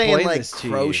thinking you're saying explained like this to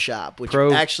Crow you. Shop, which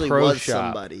Pro actually was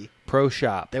Shop. somebody. Pro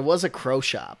Shop. There was a Crow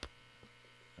Shop.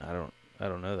 I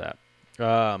don't know that.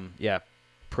 Yeah,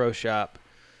 Pro Shop.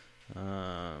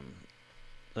 I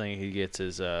think he gets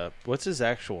his what's his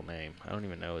actual name? I don't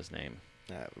even know his name.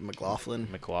 McLaughlin.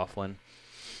 McLaughlin.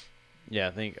 Yeah,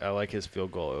 I think I like his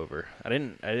field goal over. I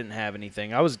didn't have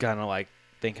anything. I was kind of like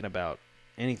thinking about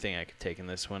anything I could take in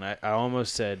this one. I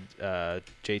almost said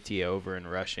JT over in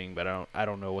rushing, but I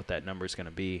don't know what that number's going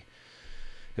to be.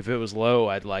 If it was low,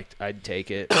 I'd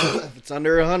take it. If it's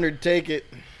under 100, take it.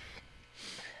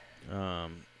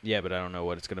 Yeah, but I don't know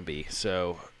what it's going to be.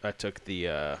 So I took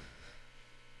the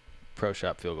Pro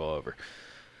Shop field goal over.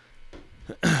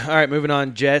 All right, moving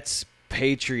on. Jets,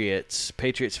 Patriots.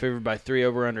 Patriots favored by 3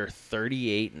 over under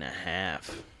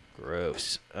 38.5.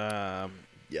 Gross.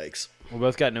 Yikes. We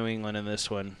both got New England in this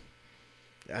one.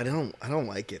 I don't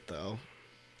like it though.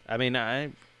 I mean,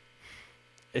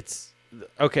 it's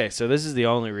okay. So this is the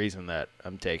only reason that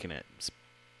I'm taking it.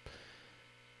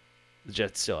 The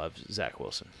Jets still have Zach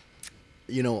Wilson.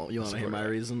 You want to That's hear my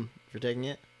quarterback. reason for taking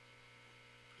it?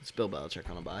 It's Bill Belichick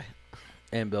on a bye.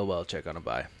 And Bill Belichick on a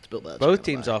bye. It's Bill Belichick. Both on a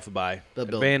teams bye. off a bye. Bill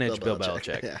Advantage Bill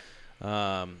Belichick.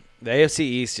 Yeah. The AFC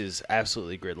East is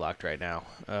absolutely gridlocked right now.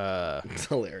 It's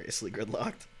hilariously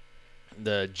gridlocked.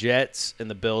 The Jets and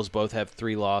the Bills both have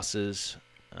 3 losses.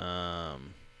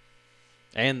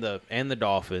 and the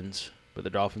Dolphins, but the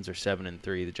Dolphins are 7-3.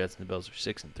 The Jets and the Bills are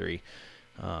 6-3.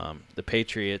 The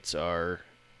Patriots are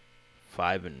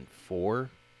 5-4.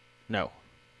 No.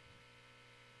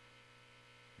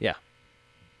 Yeah.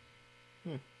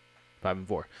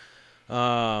 5-4.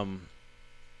 I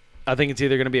think it's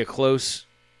either going to be a close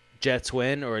Jets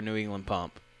win or a New England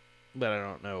pump, but I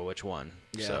don't know which one.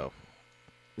 Yeah. So,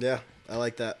 Yeah, I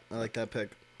like that. I like that pick.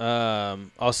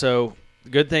 also,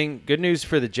 good news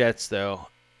for the Jets though.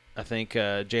 I think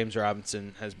James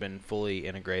Robinson has been fully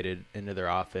integrated into their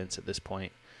offense at this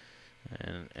point,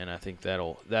 and I think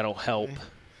that'll help.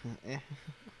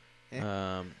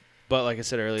 But like I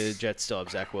said earlier, the Jets still have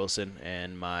Zach Wilson,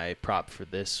 and my prop for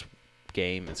this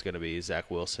game is going to be Zach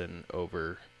Wilson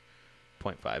over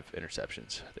 0.5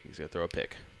 interceptions. I think he's going to throw a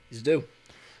pick. He's due.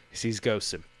 He sees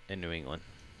ghosts in New England.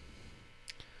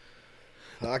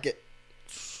 Lock it.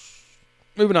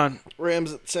 Moving on.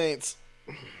 Rams at Saints.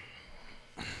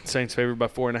 Saints favored by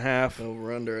 4.5.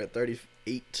 Over under at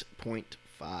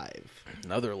 38.5.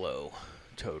 Another low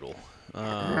total.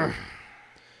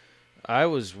 I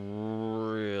was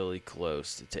really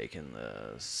close to taking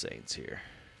the Saints here.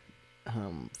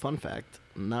 Fun fact,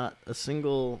 not a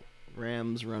single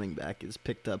Rams running back is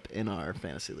picked up in our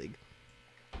fantasy league.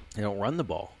 They don't run the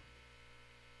ball.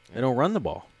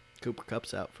 Cooper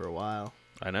Kupp's out for a while.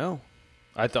 I know.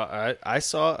 I thought I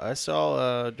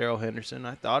saw Darrell Henderson.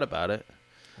 I thought about it.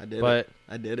 I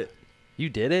did it. You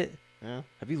did it? Yeah.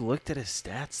 Have you looked at his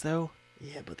stats though?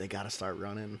 Yeah, but they got to start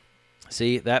running.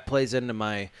 See, that plays into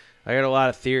my. I got a lot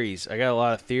of theories.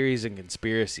 And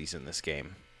conspiracies in this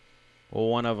game. Well,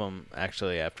 one of them,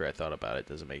 actually, after I thought about it,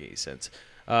 doesn't make any sense.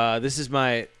 This is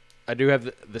my. I do have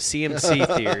the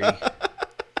CMC theory.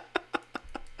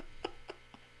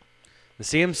 The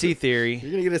CMC theory.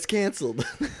 You're gonna get us canceled.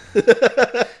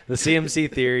 The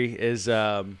CMC theory is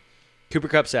Cooper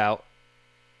Kupp's out.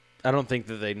 I don't think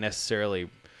that they necessarily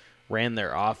ran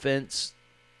their offense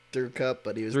through Kupp,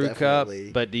 but he was through definitely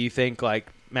Kupp. But do you think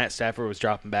like Matt Stafford was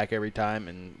dropping back every time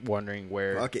and wondering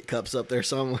where Rocket Kupp's up there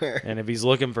somewhere? And if he's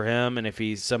looking for him, and if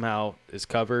he somehow is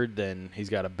covered, then he's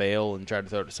got to bail and try to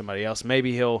throw it to somebody else.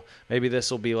 Maybe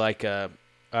this will be like, all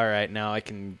right, now I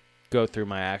can go through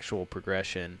my actual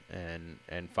progression and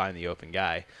find the open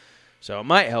guy. So it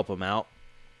might help him out.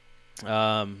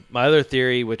 My other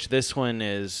theory, which this one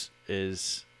is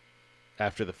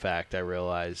after the fact, I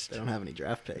realized they don't have any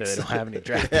draft picks. They don't have any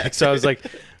draft picks. So I was like,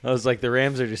 the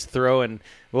Rams are just throwing.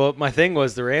 Well, my thing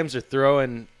was the Rams are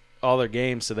throwing all their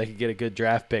games so they could get a good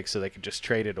draft pick, so they could just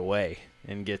trade it away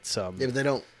and get some. Yeah, but they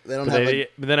don't have.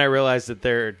 But then I realized that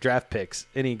their draft picks,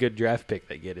 any good draft pick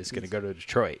they get, is going to go to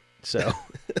Detroit. So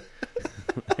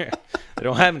they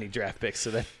don't have any draft picks, so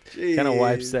that kind of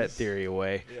wipes that theory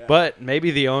away. Yeah. But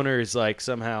maybe the owner is like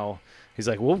somehow he's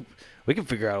like, well, we can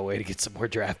figure out a way to get some more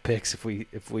draft picks if we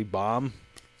bomb.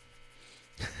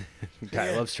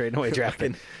 Guy loves trading away draft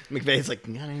picks. McVay's like,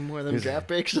 got any more of them draft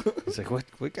picks? He's like,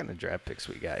 what kind of draft picks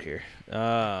we got here?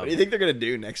 What do you think they're gonna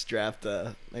do next draft?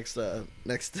 Next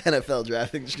NFL draft? I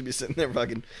think they're just gonna be sitting there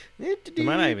fucking. They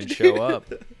might not even show up.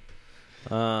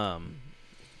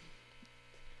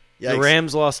 The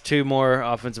Rams lost 2 more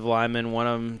offensive linemen, one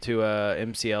of them to a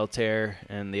MCL tear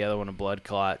and the other one a blood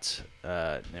clots.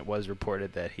 It was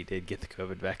reported that he did get the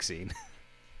COVID vaccine.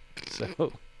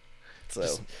 So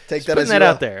take that as you will.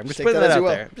 Out there. I'm just putting that out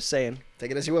there. I'm just saying. Take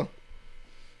it as you will.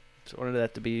 Just wanted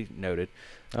that to be noted.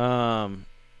 Yeah.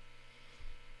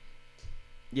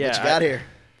 What you got here?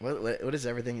 What is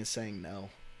everything is saying no?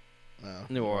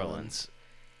 New Orleans.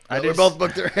 We're both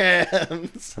booked the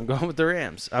Rams. I'm going with the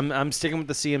Rams. I'm sticking with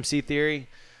the CMC theory.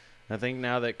 I think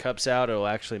now that Kupp's out, it'll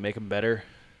actually make them better.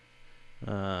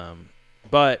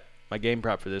 But my game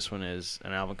prop for this one is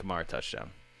an Alvin Kamara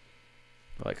touchdown.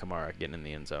 I like Kamara getting in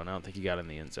the end zone. I don't think he got in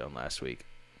the end zone last week.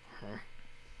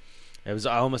 I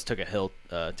almost took a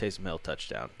Taysom Hill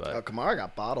touchdown, but Kamara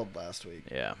got bottled last week.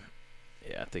 Yeah,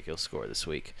 I think he'll score this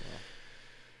week.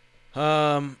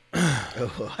 Yeah.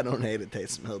 I don't hate a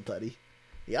Taysom Hill tutty.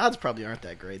 The odds probably aren't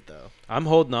that great though. I'm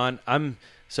holding on. I have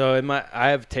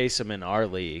Taysom in our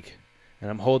league,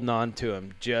 and I'm holding on to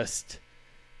him just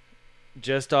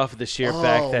off of the sheer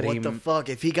fact that what the fuck?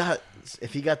 If he got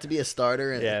to be a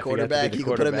starter and a quarterback, you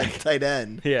could put him at tight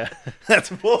end. Yeah,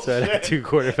 that's bullshit. So I had 2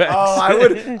 quarterbacks. Oh,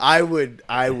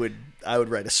 I would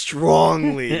write a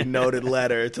strongly noted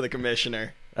letter to the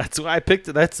commissioner. That's why I picked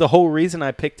it. That's the whole reason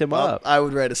I picked him up. I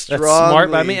would write a strongly. That's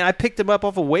smart. I mean, I picked him up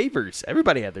off of waivers.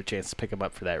 Everybody had their chance to pick him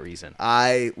up for that reason.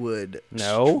 I would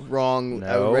I would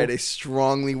write a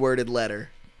strongly worded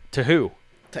letter. To who?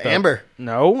 To Amber.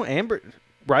 No, Amber.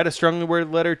 Write a strongly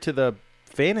worded letter to the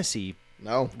fantasy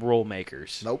rule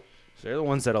makers. Nope. They're the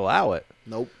ones that allow it.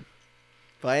 Nope.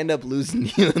 If I end up losing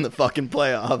you in the fucking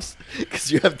playoffs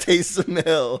because you have Taysom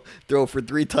Hill throw for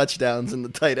 3 touchdowns in the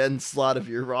tight end slot of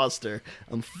your roster,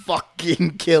 I'm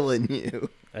fucking killing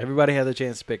you. Everybody had the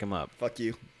chance to pick him up. Fuck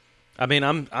you. I mean,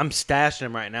 I'm stashing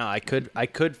him right now. I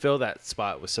could fill that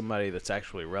spot with somebody that's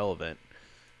actually relevant.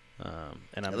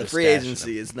 And I'm The just free stashing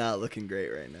agency him. is not looking great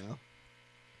right now.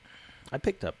 I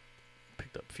picked up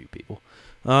a few people.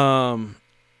 All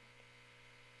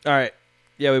right.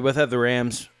 Yeah, we both have the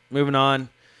Rams. Moving on.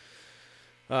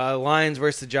 Lions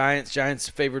versus the Giants. Giants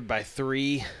favored by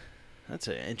 3. That's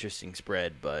an interesting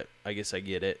spread, but I guess I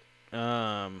get it.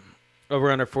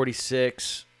 Over under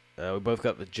 46. We both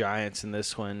got the Giants in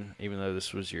this one, even though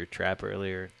this was your trap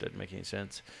earlier. Doesn't make any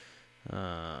sense.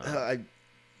 I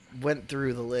went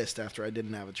through the list after I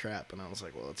didn't have a trap, and I was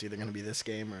like, well, it's either going to be this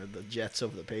game or the Jets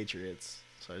over the Patriots.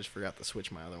 So I just forgot to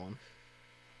switch my other one.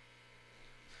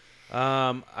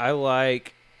 I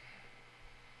like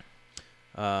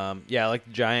the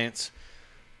Giants.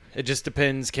 It just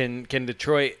depends. Can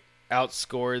Detroit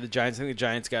outscore the Giants? I think the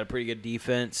Giants got a pretty good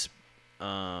defense.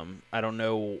 I don't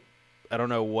know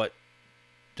what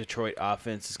Detroit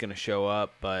offense is going to show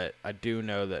up, but I do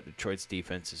know that Detroit's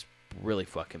defense is really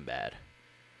fucking bad.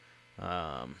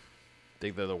 I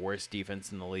think they're the worst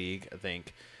defense in the league. I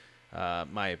think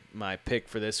my pick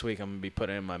for this week, I'm going to be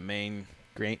putting in my main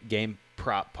game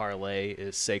prop parlay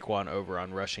is Saquon over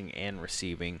on rushing and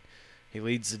receiving. He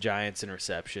leads the Giants in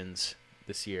receptions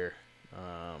this year,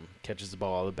 catches the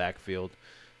ball out of the backfield,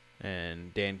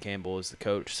 and Dan Campbell is the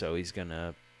coach, so he's going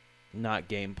to not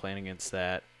game plan against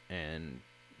that, and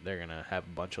they're going to have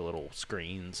a bunch of little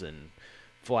screens and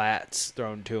flats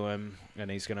thrown to him, and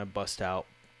he's going to bust out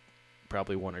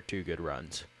probably 1 or 2 good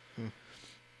runs.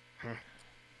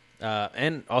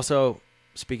 And also,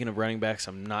 speaking of running backs,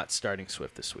 I'm not starting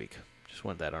Swift this week. Just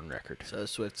want that on record. So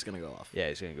Swift's going to go off. Yeah,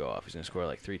 he's going to go off. He's going to score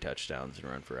like 3 touchdowns and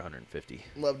run for 150.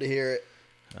 Love to hear it.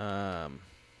 But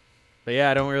yeah,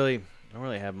 I don't really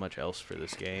have much else for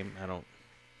this game. Kind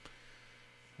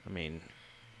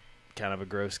of a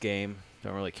gross game.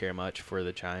 Don't really care much for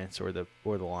the Giants or the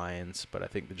Lions, but I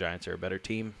think the Giants are a better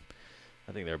team.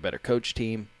 I think they're a better coach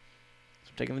team.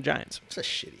 So I'm taking the Giants. It's a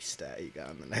shitty stat you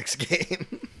got in the next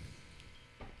game.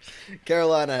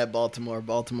 Carolina had Baltimore.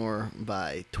 Baltimore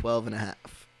by 12.5.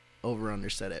 Over-under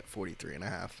set at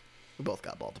 43.5. We both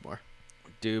got Baltimore.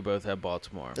 Do both have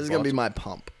Baltimore. This is going to be my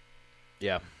pump.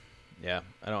 Yeah, I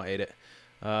don't hate it.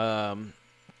 I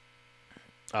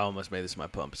almost made this my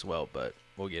pump as well, but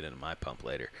we'll get into my pump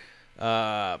later.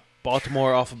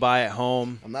 Baltimore off a bye at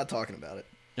home. I'm not talking about it.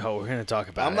 Oh, we're going to talk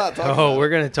about it. I'm not talking about it. We're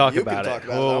going to talk You about can it. talk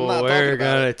about it. I'm not We're talking about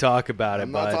going to it. talk about it,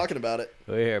 I'm bud. not talking about it.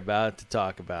 We're about to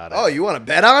talk about it. Oh, you want to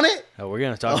bet on it? Oh, we're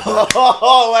going to talk about it.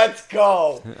 Oh, let's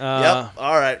go. Yep.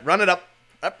 All right. Run it up.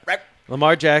 Up.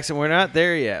 Lamar Jackson, we're not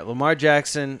there yet. Lamar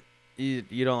Jackson, you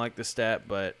don't like the stat,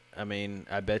 but, I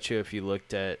bet you if you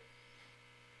looked at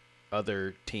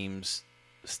other teams'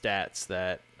 stats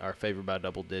that are favored by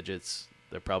double digits,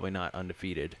 they're probably not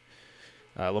undefeated.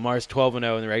 Lamar's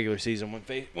 12-0 in the regular season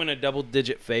when a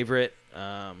double-digit favorite.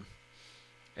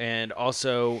 And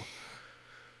also,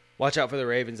 watch out for the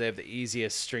Ravens. They have the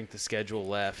easiest strength of schedule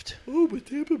left. Oh, but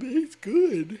Tampa Bay's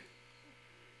good.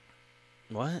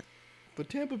 What? But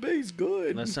Tampa Bay's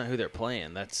good. That's not who they're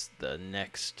playing. That's the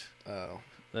next. Oh.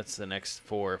 That's the next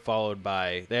 4, followed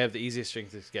by they have the easiest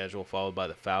strength of schedule, followed by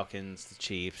the Falcons, the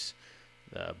Chiefs,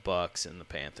 the Bucks, and the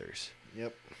Panthers.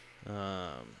 Yep.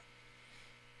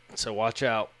 So watch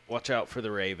out for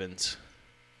the Ravens.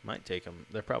 Might take them.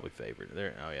 They're probably favored.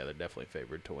 They're definitely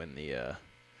favored to win the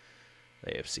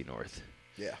AFC North.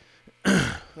 Yeah.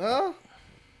 Well,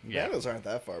 Yeah, Bengals aren't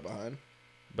that far behind.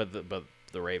 but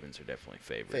the Ravens are definitely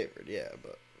favored. Favored, yeah,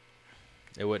 but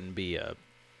It wouldn't be a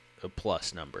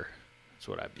plus number. That's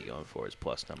what I'd be going for is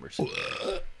plus numbers.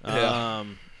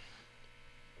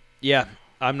 Yeah,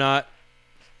 I'm not.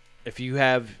 If you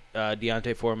have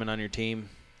Deontay Foreman on your team,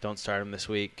 don't start him this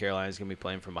week. Carolina's going to be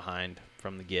playing from behind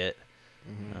from the get.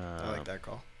 I like that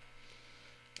call.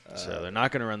 So they're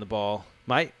not going to run the ball.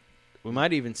 We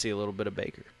might even see a little bit of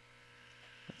Baker.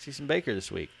 Let's see some Baker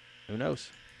this week. Who knows?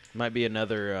 Might be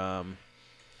another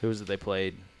who was it they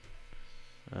played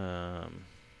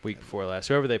week before last?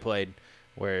 Whoever they played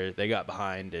where they got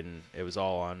behind and it was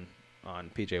all on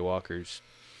P.J. Walker's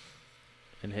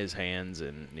in his hands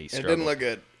and he It struggled. didn't look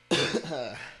good.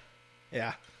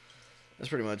 Yeah. That's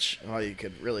pretty much all you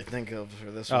could really think of for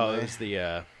this one. Oh, it was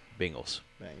the Bengals.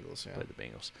 Bengals, yeah. Played the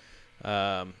Bengals.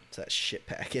 It's that shit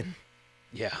packing.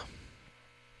 Yeah.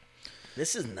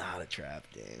 This is not a trap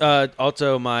game.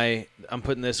 Also, I'm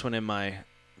putting this in my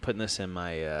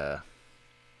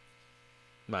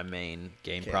my main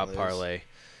game Can't prop lose. parlay.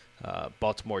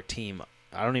 Baltimore team.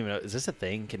 I don't even know. Is this a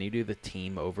thing? Can you do the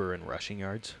team over in rushing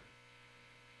yards?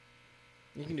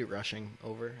 You can do rushing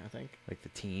over, I think. Like the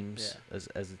teams as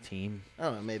a team? I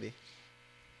don't know, maybe.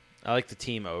 I like the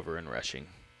team over in rushing.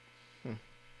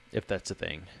 If that's a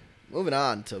thing. Moving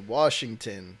on to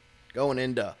Washington. Going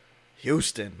into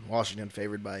Houston. Washington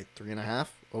favored by 3.5.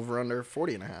 Over under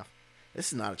 40.5.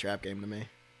 This is not a trap game to me.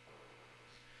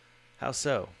 How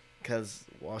so? Because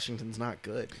Washington's not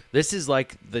good. This is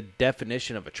like the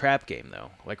definition of a trap game,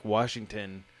 though. Like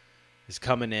Washington is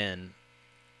coming in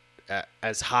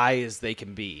as high as they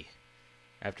can be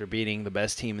after beating the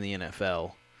best team in the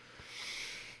NFL.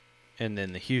 And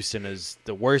then the Houston is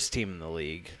the worst team in the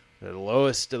league. They're the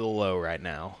lowest of the low right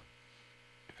now.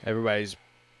 Everybody's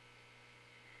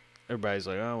like,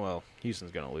 oh, well,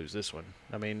 Houston's going to lose this one.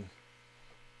 I mean,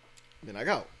 Then I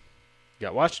go. you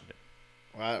got Washington.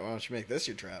 Why don't you make this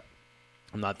your trap?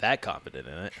 I'm not that confident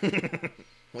in it.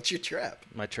 What's your trap?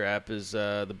 My trap is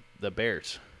the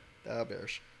Bears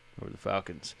Bears. over the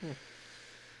Falcons.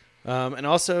 And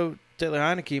also, Taylor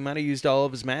Heineke might have used all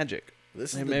of his magic.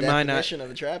 This is He the might not- definition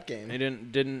of a trap game.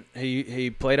 He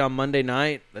played on Monday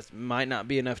night. That might not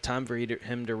be enough time for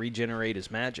him to regenerate his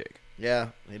magic. Yeah,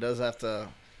 he does have to.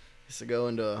 He has to go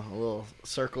into a little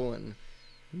circle and.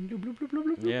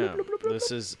 Yeah, this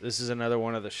is another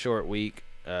one of the short week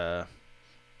and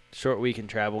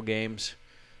travel games.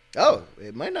 Oh,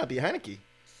 it might not be Heineke.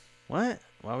 What?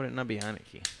 Why would it not be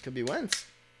Heineke? Could be Wentz.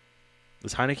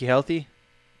 Was Heineke healthy?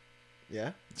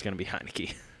 Yeah. It's gonna be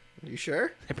Heineke. You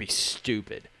sure? That'd be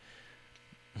stupid.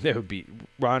 That would be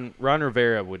Ron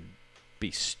Rivera would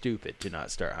be stupid to not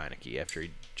start Heineke after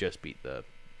he just beat the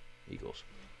Eagles.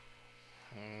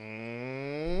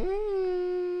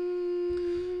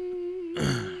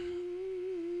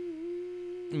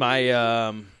 My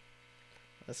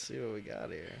Let's see what we got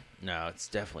here. no, it's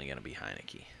definitely gonna be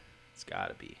Heineke. It's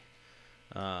gotta be.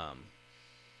 Nope,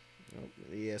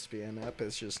 the ESPN app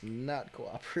is just not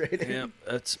cooperating. Yep,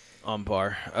 that's on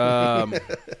par.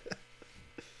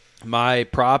 My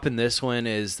prop in this one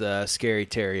is the Scary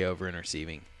Terry over in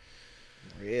receiving.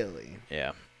 Really?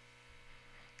 Yeah.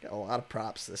 Got a lot of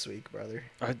props this week, brother.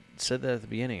 I said that at the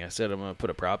beginning. I said I'm going to put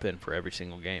a prop in for every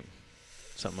single game.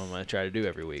 Something I'm going to try to do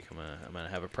every week. I'm going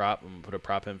to have a prop. I'm going to put a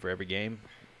prop in for every game.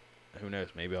 Who knows?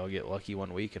 Maybe I'll get lucky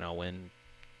one week and I'll win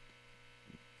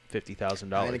 $50,000.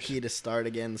 Heineke to start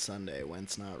again Sunday.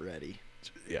 Wentz not ready.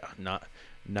 Yeah,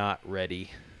 not ready,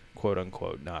 quote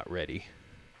unquote, not ready.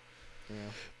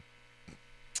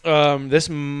 Yeah. This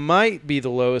might be the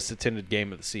lowest attended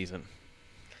game of the season.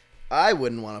 I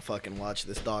wouldn't want to fucking watch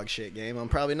this dog shit game. I'm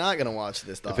probably not going to watch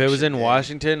this dog If it was shit in game.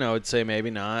 Washington, I would say maybe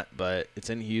not, but it's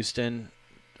in Houston.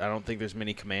 I don't think there's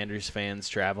many Commanders fans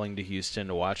traveling to Houston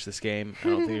to watch this game. I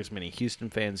don't think there's many Houston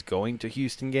fans going to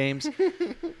Houston games.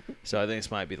 So I think this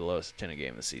might be the lowest attended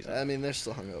game of the season. I mean, they're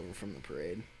still hungover from the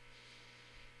parade.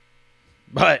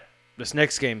 But this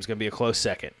next game is going to be a close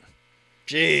second.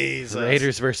 Jesus.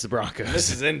 Raiders versus the Broncos.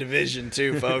 This is in Division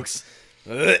 2, folks.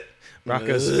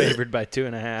 Broncos favored by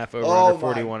 2.5 over Oh under my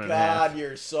 41 and a God, half.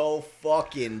 you're so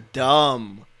fucking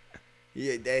dumb.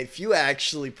 If you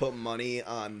actually put money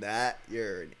on that,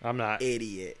 you're an I'm not.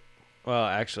 idiot. Well,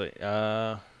 actually,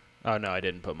 oh no, I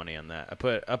didn't put money on that.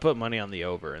 I put money on the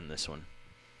over in this one.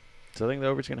 So I think the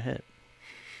over's going to hit.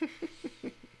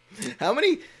 How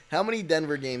many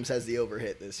Denver games has the over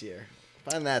hit this year?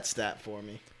 Find that stat for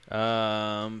me.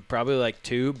 Probably like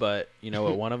 2, but you know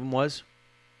what one of them was?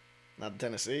 Not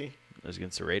Tennessee. It was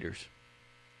against the Raiders.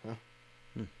 Huh.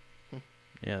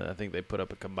 Yeah, I think they put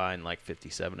up a combined like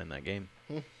 57 in that game.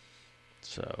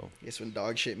 So, Guess when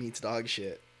dog shit meets dog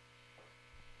shit,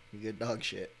 you get dog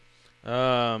shit.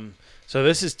 so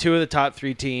this is 2 of the top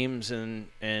 3 teams in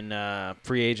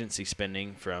free agency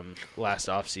spending from last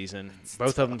offseason.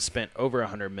 Both of them spent over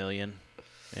 $100 million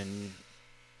in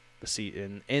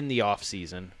the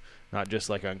offseason, not just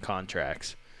like on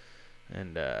contracts.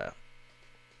 And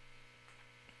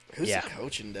Who's yeah. the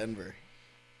coach in Denver?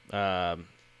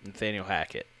 Nathaniel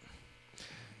Hackett.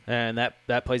 And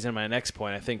that plays into my next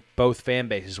point. I think both fan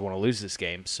bases want to lose this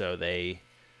game, so they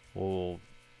will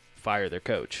fire their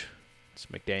coach. It's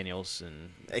McDaniels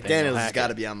and McDaniels has got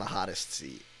to be on the hottest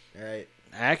seat, all right?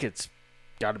 Hackett's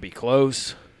got to be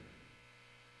close.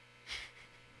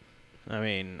 I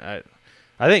mean,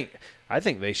 I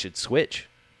think they should switch.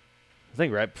 I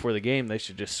think right before the game they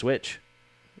should just switch.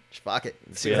 Just fuck it.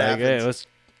 See Yeah, what happens. okay,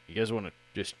 you guys want to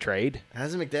just trade?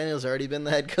 Hasn't McDaniels already been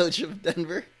the head coach of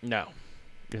Denver? No.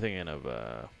 You're thinking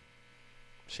of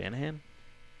Shanahan?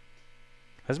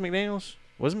 Has McDaniels?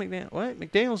 Was McDaniels? What?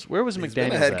 McDaniels? Where was He's McDaniels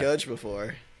been a head at? coach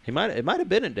before. It might have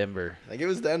been in Denver. I think it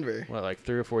was Denver. What, like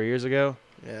 3 or 4 years ago?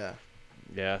 Yeah.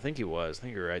 Yeah, I think he was. I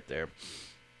think you're right there.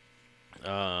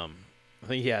 I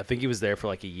think he was there for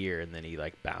like a year, and then he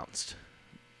like bounced.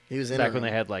 He was in Back when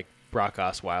they had like Brock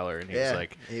Osweiler, and he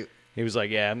was like,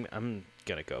 yeah, I'm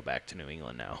gonna go back to New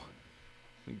England now.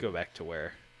 Go back to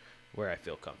where I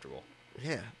feel comfortable.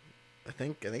 Yeah, I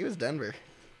think it was Denver.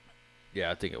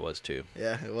 Yeah, I think it was too.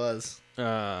 Yeah, it was.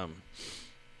 Yikes.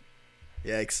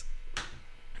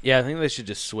 Yeah, I think they should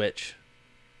just switch.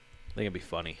 I think it'd be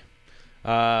funny.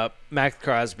 Max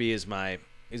Crosby is my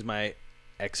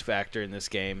X factor in this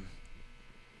game.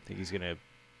 I think he's gonna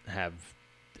have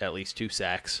at least 2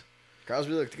 sacks.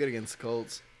 Crosby looked good against the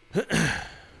Colts.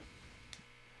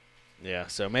 Yeah,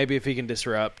 so maybe if he can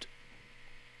disrupt,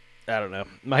 I don't know.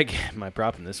 My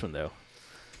prop in this one though,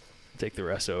 take the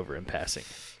Russ over in passing.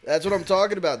 That's what I'm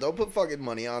talking about. Don't put fucking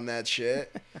money on that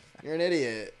shit. You're an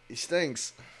idiot. He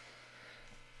stinks.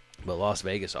 But Las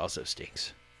Vegas also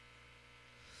stinks.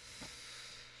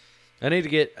 Let me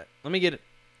get it.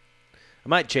 I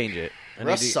might change it.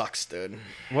 Russ sucks, dude.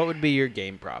 What would be your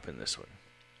game prop in this one?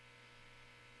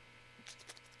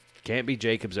 Can't be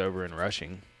Jacobs over in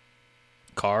rushing.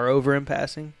 Carr over in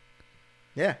passing.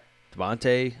 Yeah.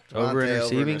 Devontae over in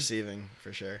receiving. Receiving,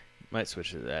 for sure. Might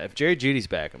switch to that. If Jerry Jeudy's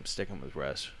back, I'm sticking with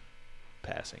Russ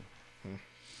passing.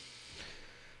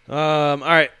 All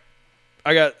right.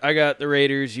 I got the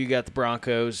Raiders. You got the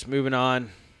Broncos. Moving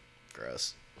on.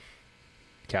 Gross.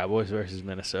 Cowboys versus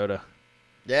Minnesota.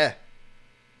 Yeah.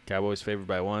 Cowboys favored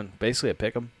by 1. Basically a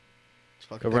pick 'em.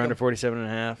 Over under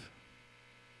 47.5.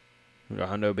 We got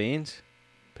Hundo Beans.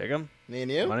 Pick 'em. Me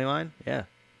and you? Money line. Yeah.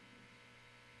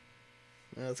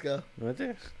 Yeah, let's go. Right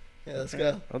there. Yeah, let's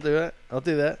go. I'll do it. I'll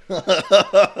do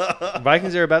that.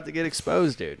 Vikings are about to get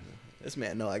exposed, dude. This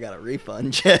man know I got a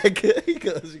refund check. He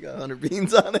goes, you got 100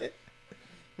 beans on it.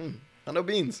 100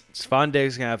 beans. Stephon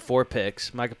Diggs is going to have 4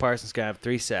 picks. Micah Parsons is going to have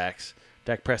 3 sacks.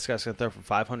 Dak Prescott's going to throw for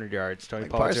 500 yards. Tony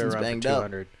Pollard's going to run for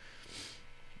 200.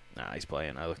 Nah, he's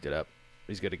playing. I looked it up.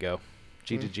 He's good to go.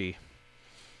 G to G.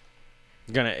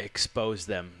 I'm going to expose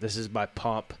them. This is my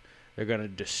pump. They're going to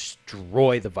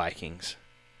destroy the Vikings.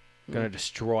 Going to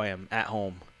destroy them at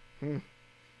home. I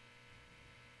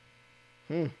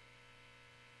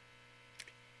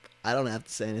don't have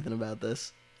to say anything about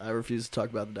this. I refuse to talk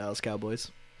about the Dallas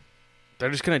Cowboys. They're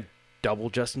just going to double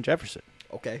Justin Jefferson.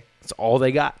 Okay. That's all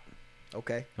they got.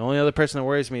 Okay. The only other person that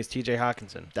worries me is T.J.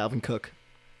 Hawkinson. Dalvin Cook.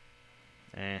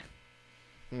 They'll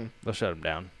shut him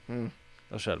down.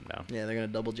 They'll shut him down. Yeah, they're going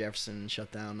to double Jefferson and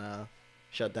shut down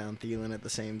Thielen at the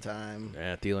same time.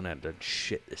 Yeah, Thielen hasn't done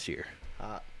shit this year.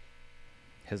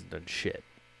 Hasn't done shit.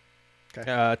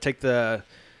 Okay. Take the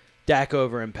Dak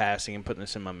over in passing and putting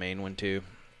this in my main one, too.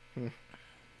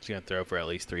 He's going to throw for at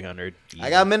least 300. I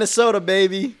got Minnesota,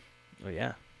 baby. Oh,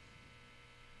 yeah.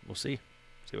 We'll see.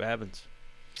 See what happens.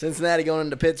 Cincinnati going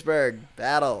into Pittsburgh.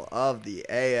 Battle of the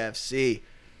AFC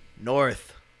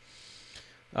North.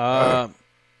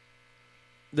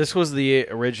 This was the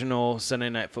original Sunday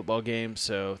Night Football game,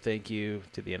 so thank you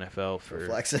to the NFL for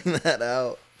flexing that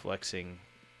out. Flexing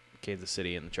Kansas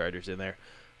City and the Chargers in there.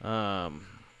 I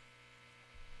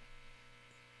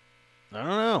don't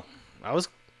know.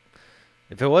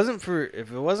 If it wasn't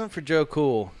for Joe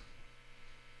Cool,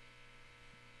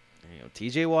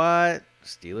 TJ Watt,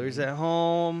 Steelers at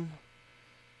home.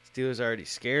 Steelers already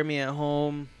scare me at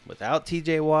home without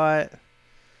TJ Watt.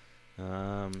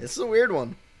 This is a weird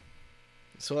one.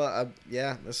 So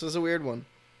this was a weird one.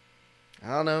 I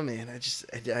don't know, man. I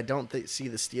don't see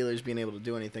the Steelers being able to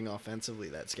do anything offensively.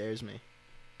 That scares me.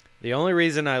 The only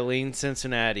reason I lean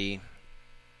Cincinnati,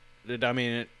 it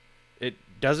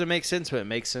doesn't make sense, but it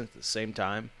makes sense at the same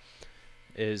time,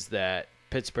 is that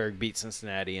Pittsburgh beat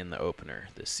Cincinnati in the opener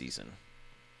this season.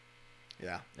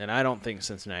 Yeah. And I don't think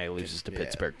Cincinnati loses to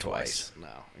Pittsburgh twice. No,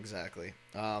 exactly.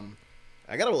 I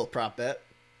got a little prop bet.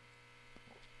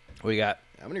 We got.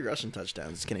 How many rushing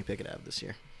touchdowns does Kenny Pickett have this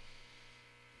year?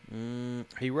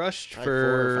 He rushed like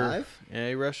for 4 or 5. Yeah,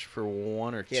 he rushed for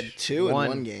 1 or 2. He had 2 in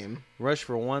one game. Rushed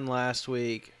for 1 last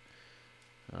week.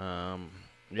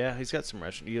 Yeah, he's got some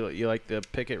rushing. You like the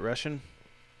Pickett rushing?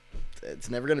 It's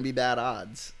never going to be bad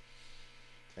odds,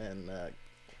 and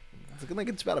it's looking like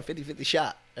it's about a 50-50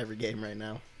 shot every game right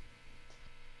now.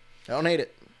 I don't hate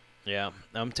it. Yeah,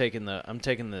 I'm taking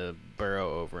the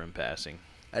Burrow over in passing.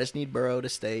 I just need Burrow to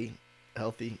stay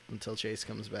healthy until Chase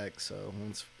comes back. So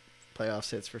once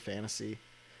playoffs hits for fantasy,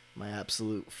 my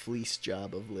absolute fleece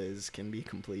job of Liz can be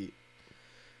complete.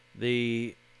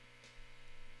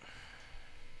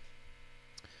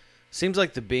 Seems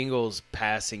like the Bengals'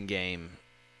 passing game,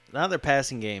 not their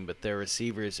passing game, but their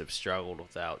receivers have struggled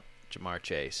without Jamar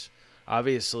Chase.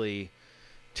 obviously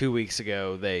 2 weeks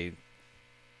ago they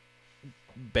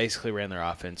basically ran their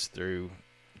offense through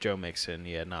Joe Mixon.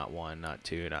 He had not 1, not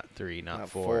 2, not 3, not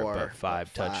 4, but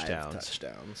 5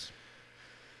 touchdowns.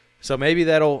 So maybe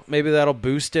that'll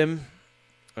boost him.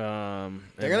 They're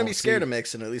gonna be scared of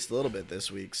Mixon at least a little bit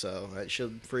this week, so that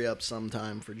should free up some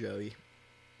time for Joey.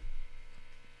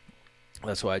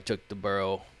 That's why I took the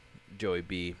Burrow, Joey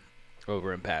B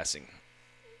over in passing.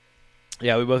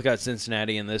 Yeah, we both got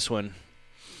Cincinnati in this one.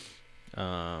 It's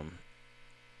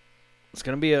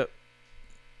gonna be a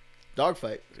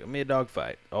dogfight. It's gonna be a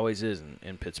dogfight. Always is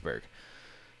in Pittsburgh.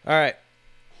 All right,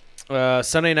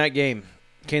 Sunday night game: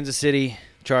 Kansas City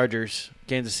Chargers.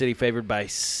 Kansas City favored by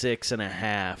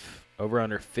 6.5. Over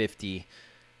under 50.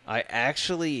 I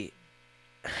actually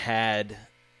had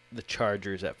the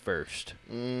Chargers at first,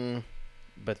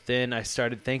 but then I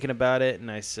started thinking about it,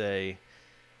 and I say,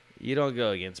 you don't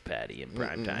go against Patty in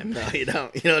primetime. No, you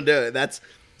don't. You don't do it.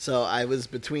 So I was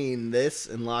between this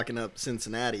and locking up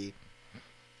Cincinnati.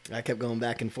 I kept going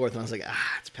back and forth, and I was like,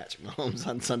 it's Patrick Mahomes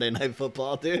on Sunday Night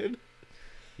Football, dude.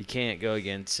 You can't go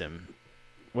against him.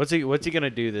 What's he gonna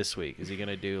do this week? Is he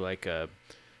gonna do like a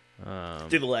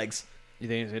do the legs? You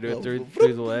think he's gonna do it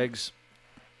through the legs?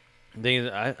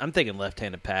 I'm thinking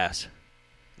left-handed pass.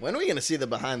 When are we gonna see the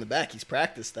behind the back? He's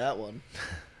practiced that one.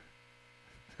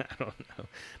 I don't know.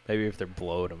 Maybe if they're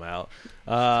blowing him out.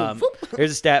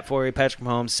 Here's a stat for you: Patrick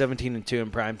Mahomes, 17-2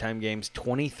 in primetime games,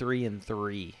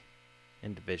 23-3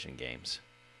 in division games.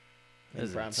 That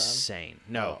is insane.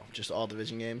 No, just all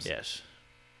division games. Yes,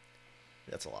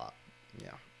 that's a lot.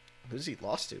 Yeah. Who's he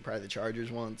lost to? Probably the Chargers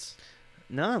once.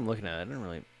 No, I'm looking at it. I didn't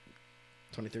really.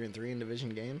 23-3 in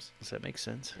division games. Does that make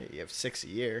sense? Yeah, you have 6 a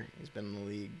year. He's been in the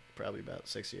league probably about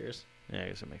 6 years. Yeah, I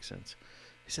guess it makes sense.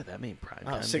 He said that mean prime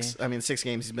time 6 games? I mean, 6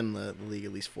 games. He's been in the league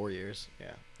at least 4 years.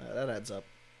 Yeah, that adds up.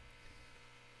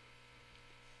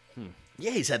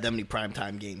 Yeah, he's had that many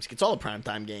primetime games. Gets all the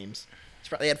primetime games. He's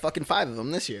probably had fucking 5 of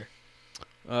them this year.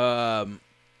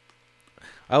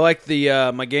 I like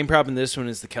the my game prop in this one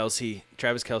is the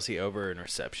Travis Kelce over in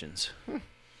receptions.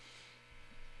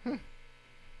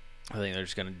 I think they're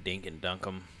just gonna dink and dunk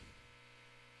them.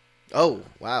 Oh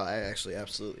wow! I actually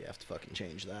absolutely have to fucking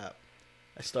change that.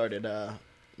 I started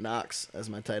Knox as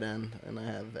my tight end, and I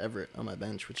have Everett on my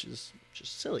bench, which is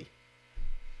just silly.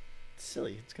 It's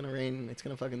silly. It's gonna rain. It's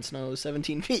gonna fucking snow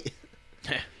 17 feet.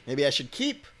 Maybe I should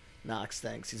keep Knox.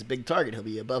 Thanks. He's a big target. He'll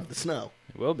be above the snow.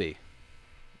 He will be.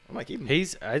 I might keep him.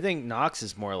 I think Knox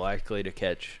is more likely to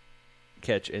catch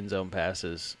end zone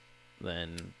passes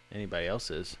than anybody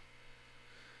else is.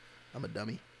 I'm a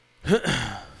dummy.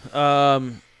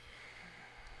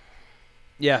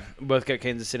 Yeah, both got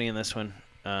Kansas City in this one.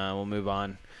 We'll move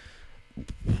on.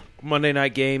 Monday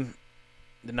night game,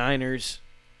 the Niners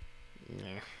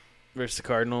versus the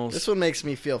Cardinals. This one makes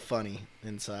me feel funny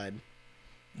inside.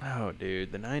 Oh,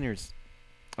 dude, the Niners.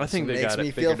 I think they got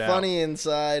it figured out. Makes me feel funny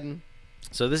inside.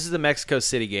 So this is the Mexico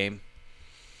City game.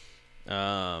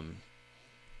 I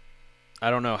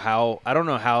don't know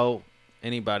how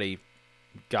anybody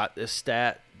got this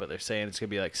stat, but they're saying it's going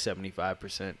to be like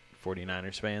 75%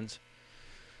 49ers fans.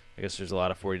 I guess there's a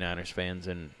lot of 49ers fans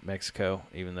in Mexico,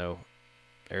 even though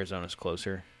Arizona's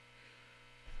closer.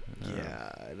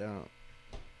 Yeah, I don't.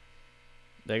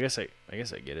 I guess I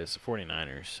get it. It's the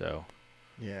 49ers, so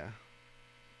yeah.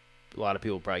 A lot of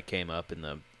people probably came up in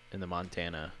the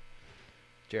Montana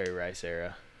Jerry Rice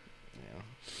era.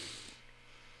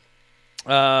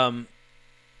 Yeah.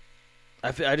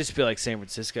 I just feel like San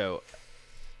Francisco.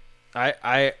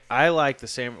 I like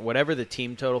whatever the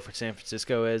team total for San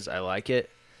Francisco is. I like it.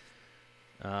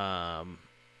 That's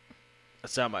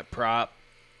not my prop,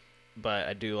 but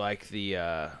I do like the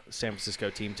San Francisco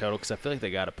team total because I feel like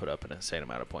they got to put up an insane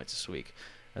amount of points this week.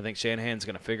 I think Shanahan's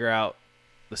going to figure out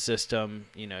the system.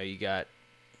 You know, you got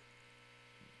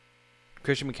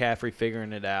Christian McCaffrey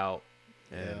figuring it out,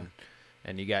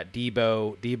 and you got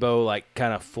Debo like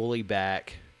kind of fully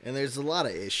back. And there's a lot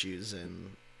of issues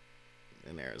in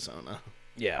Arizona.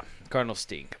 Yeah, Cardinals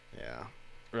stink. Yeah.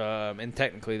 And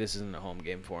technically this isn't a home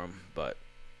game for them, but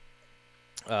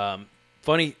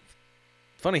funny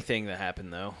thing that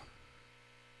happened though.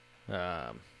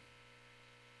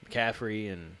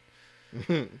 McCaffrey and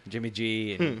Jimmy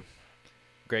G and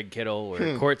Greg Kittle were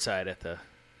courtside at the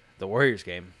Warriors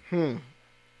game.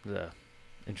 The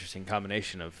interesting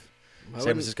combination of San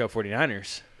Francisco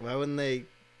 49ers. Why wouldn't they?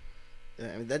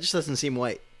 I mean, that just doesn't seem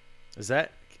white. Is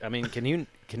that? I mean, can you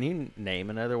name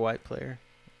another white player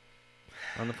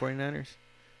on the 49ers?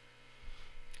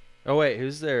 Oh wait,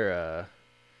 who's their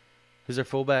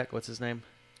fullback? What's his name?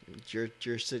 Oh,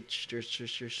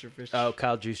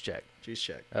 Kyle Juszczyk.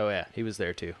 Juszczyk. Oh yeah, he was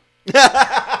there too.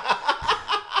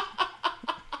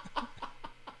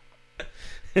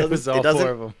 It was all doesn't-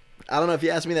 four of them. I don't know if you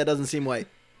ask me, that doesn't seem white.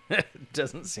 It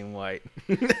doesn't seem white.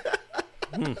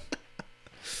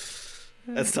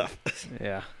 That's tough.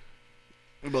 Yeah.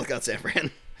 We both got San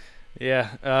Fran.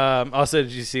 Yeah. Also,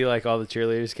 did you see like all the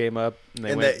cheerleaders came up and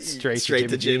they went straight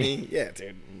to Jimmy? Yeah,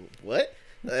 dude. What?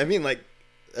 I mean, like,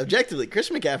 objectively, Chris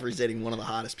McCaffrey's dating one of the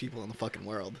hottest people in the fucking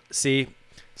world. See,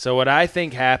 so what I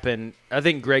think happened, I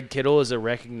think Greg Kittle is a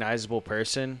recognizable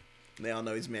person. They all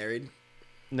know he's married.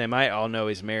 They might all know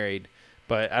he's married,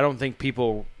 but I don't think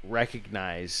people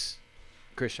recognize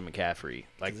Christian McCaffrey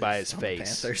like by his He's on the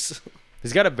face. Panthers.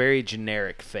 He's got a very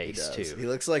generic He face does. too. He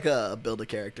looks like a build a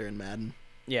character in Madden.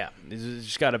 Yeah, he's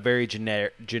just got a very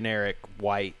generic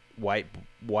white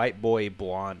boy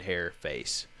blonde hair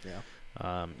face. Yeah.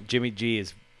 Jimmy G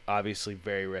is obviously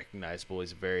very recognizable.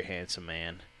 He's a very handsome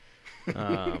man.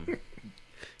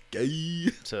 Gay.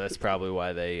 So that's probably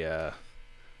why they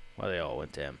all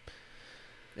went to him.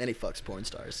 And he fucks porn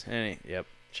stars. Yep.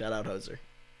 Shout out Hoser.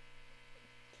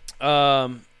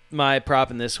 My prop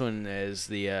in this one is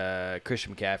the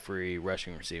Christian McCaffrey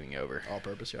rushing receiving over.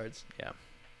 All-purpose yards. Yeah.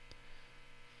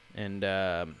 And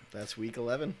That's week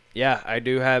 11. yeah, I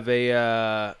do have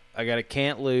I got a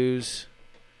can't lose.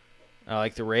 I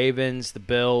like the Ravens, the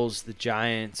Bills, the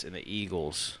Giants, and the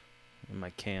Eagles. And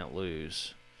my can't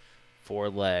lose. 4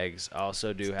 legs. I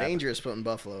also do It's have. dangerous putting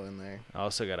Buffalo in there. I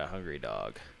also got a hungry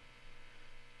dog.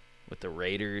 With the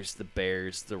Raiders, the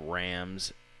Bears, the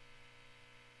Rams,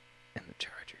 and the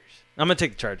Chargers. I'm gonna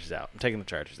take the Chargers out. I'm taking the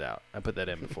Chargers out. I put that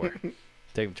in before.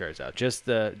 Taking the Chargers out. Just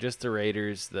the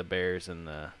Raiders, the Bears, and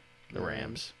the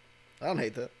Rams. I don't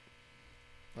hate that.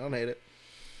 I don't hate it.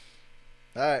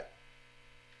 All right.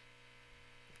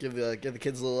 Give the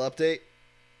kids a little update.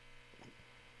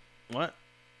 What?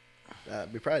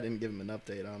 We probably didn't give them an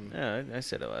update on. Yeah, I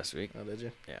said it last week. Oh, did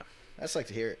you? Yeah. I just like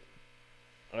to hear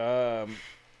it.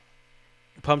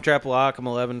 Pump Trap Lock, I'm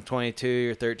 11-22.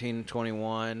 You're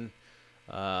 13-21.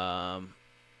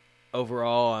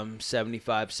 Overall, I'm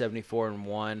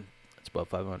 75-74-1. That's above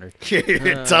 500.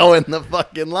 You're towing the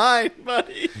fucking line,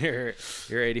 buddy. You're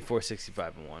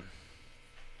 84-65-1.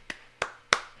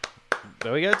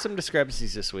 But we got some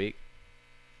discrepancies this week.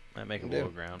 Might make a little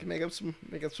ground. Can make up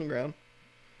some ground.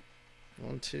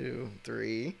 1, 2,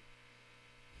 3,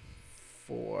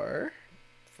 4,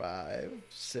 5,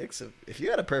 6. If you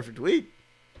had a perfect week,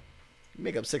 you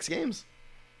make up 6 games.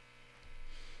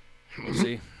 We'll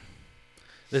see.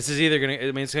 This is either gonna.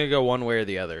 I mean, it's gonna go one way or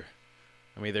the other.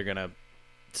 I'm either gonna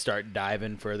start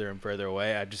diving further and further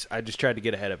away. I just tried to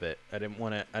get ahead of it. I didn't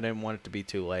want it to be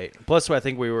too late. Plus, I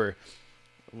think we were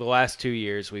the last 2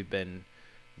 years we've been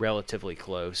relatively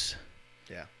close.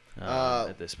 Yeah.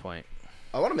 At this point.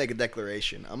 I want to make a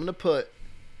declaration. I'm going to put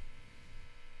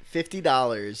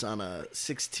 $50 on a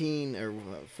 16 or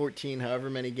 14, however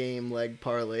many game leg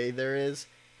parlay there is.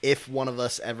 If one of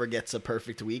us ever gets a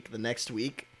perfect week, the next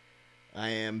week, I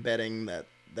am betting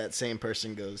that same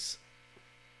person goes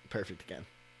perfect again.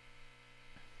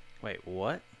 Wait,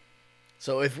 what?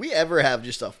 So if we ever have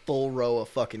just a full row of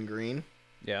fucking green,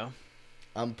 Yeah.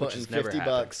 I'm putting has never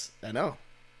 $50. I know.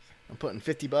 I'm putting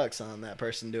 $50 on that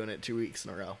person doing it 2 weeks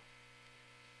in a row.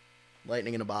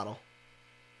 Lightning in a bottle.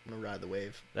 I'm gonna ride the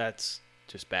wave. That's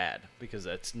just bad because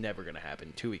that's never gonna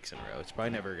happen 2 weeks in a row. It's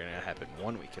probably never gonna happen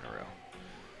 1 week in a row.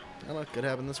 I don't know. Could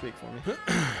happen this week for me.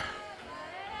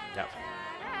 Yeah.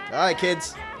 All right,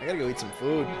 kids. I gotta go eat some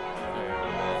food.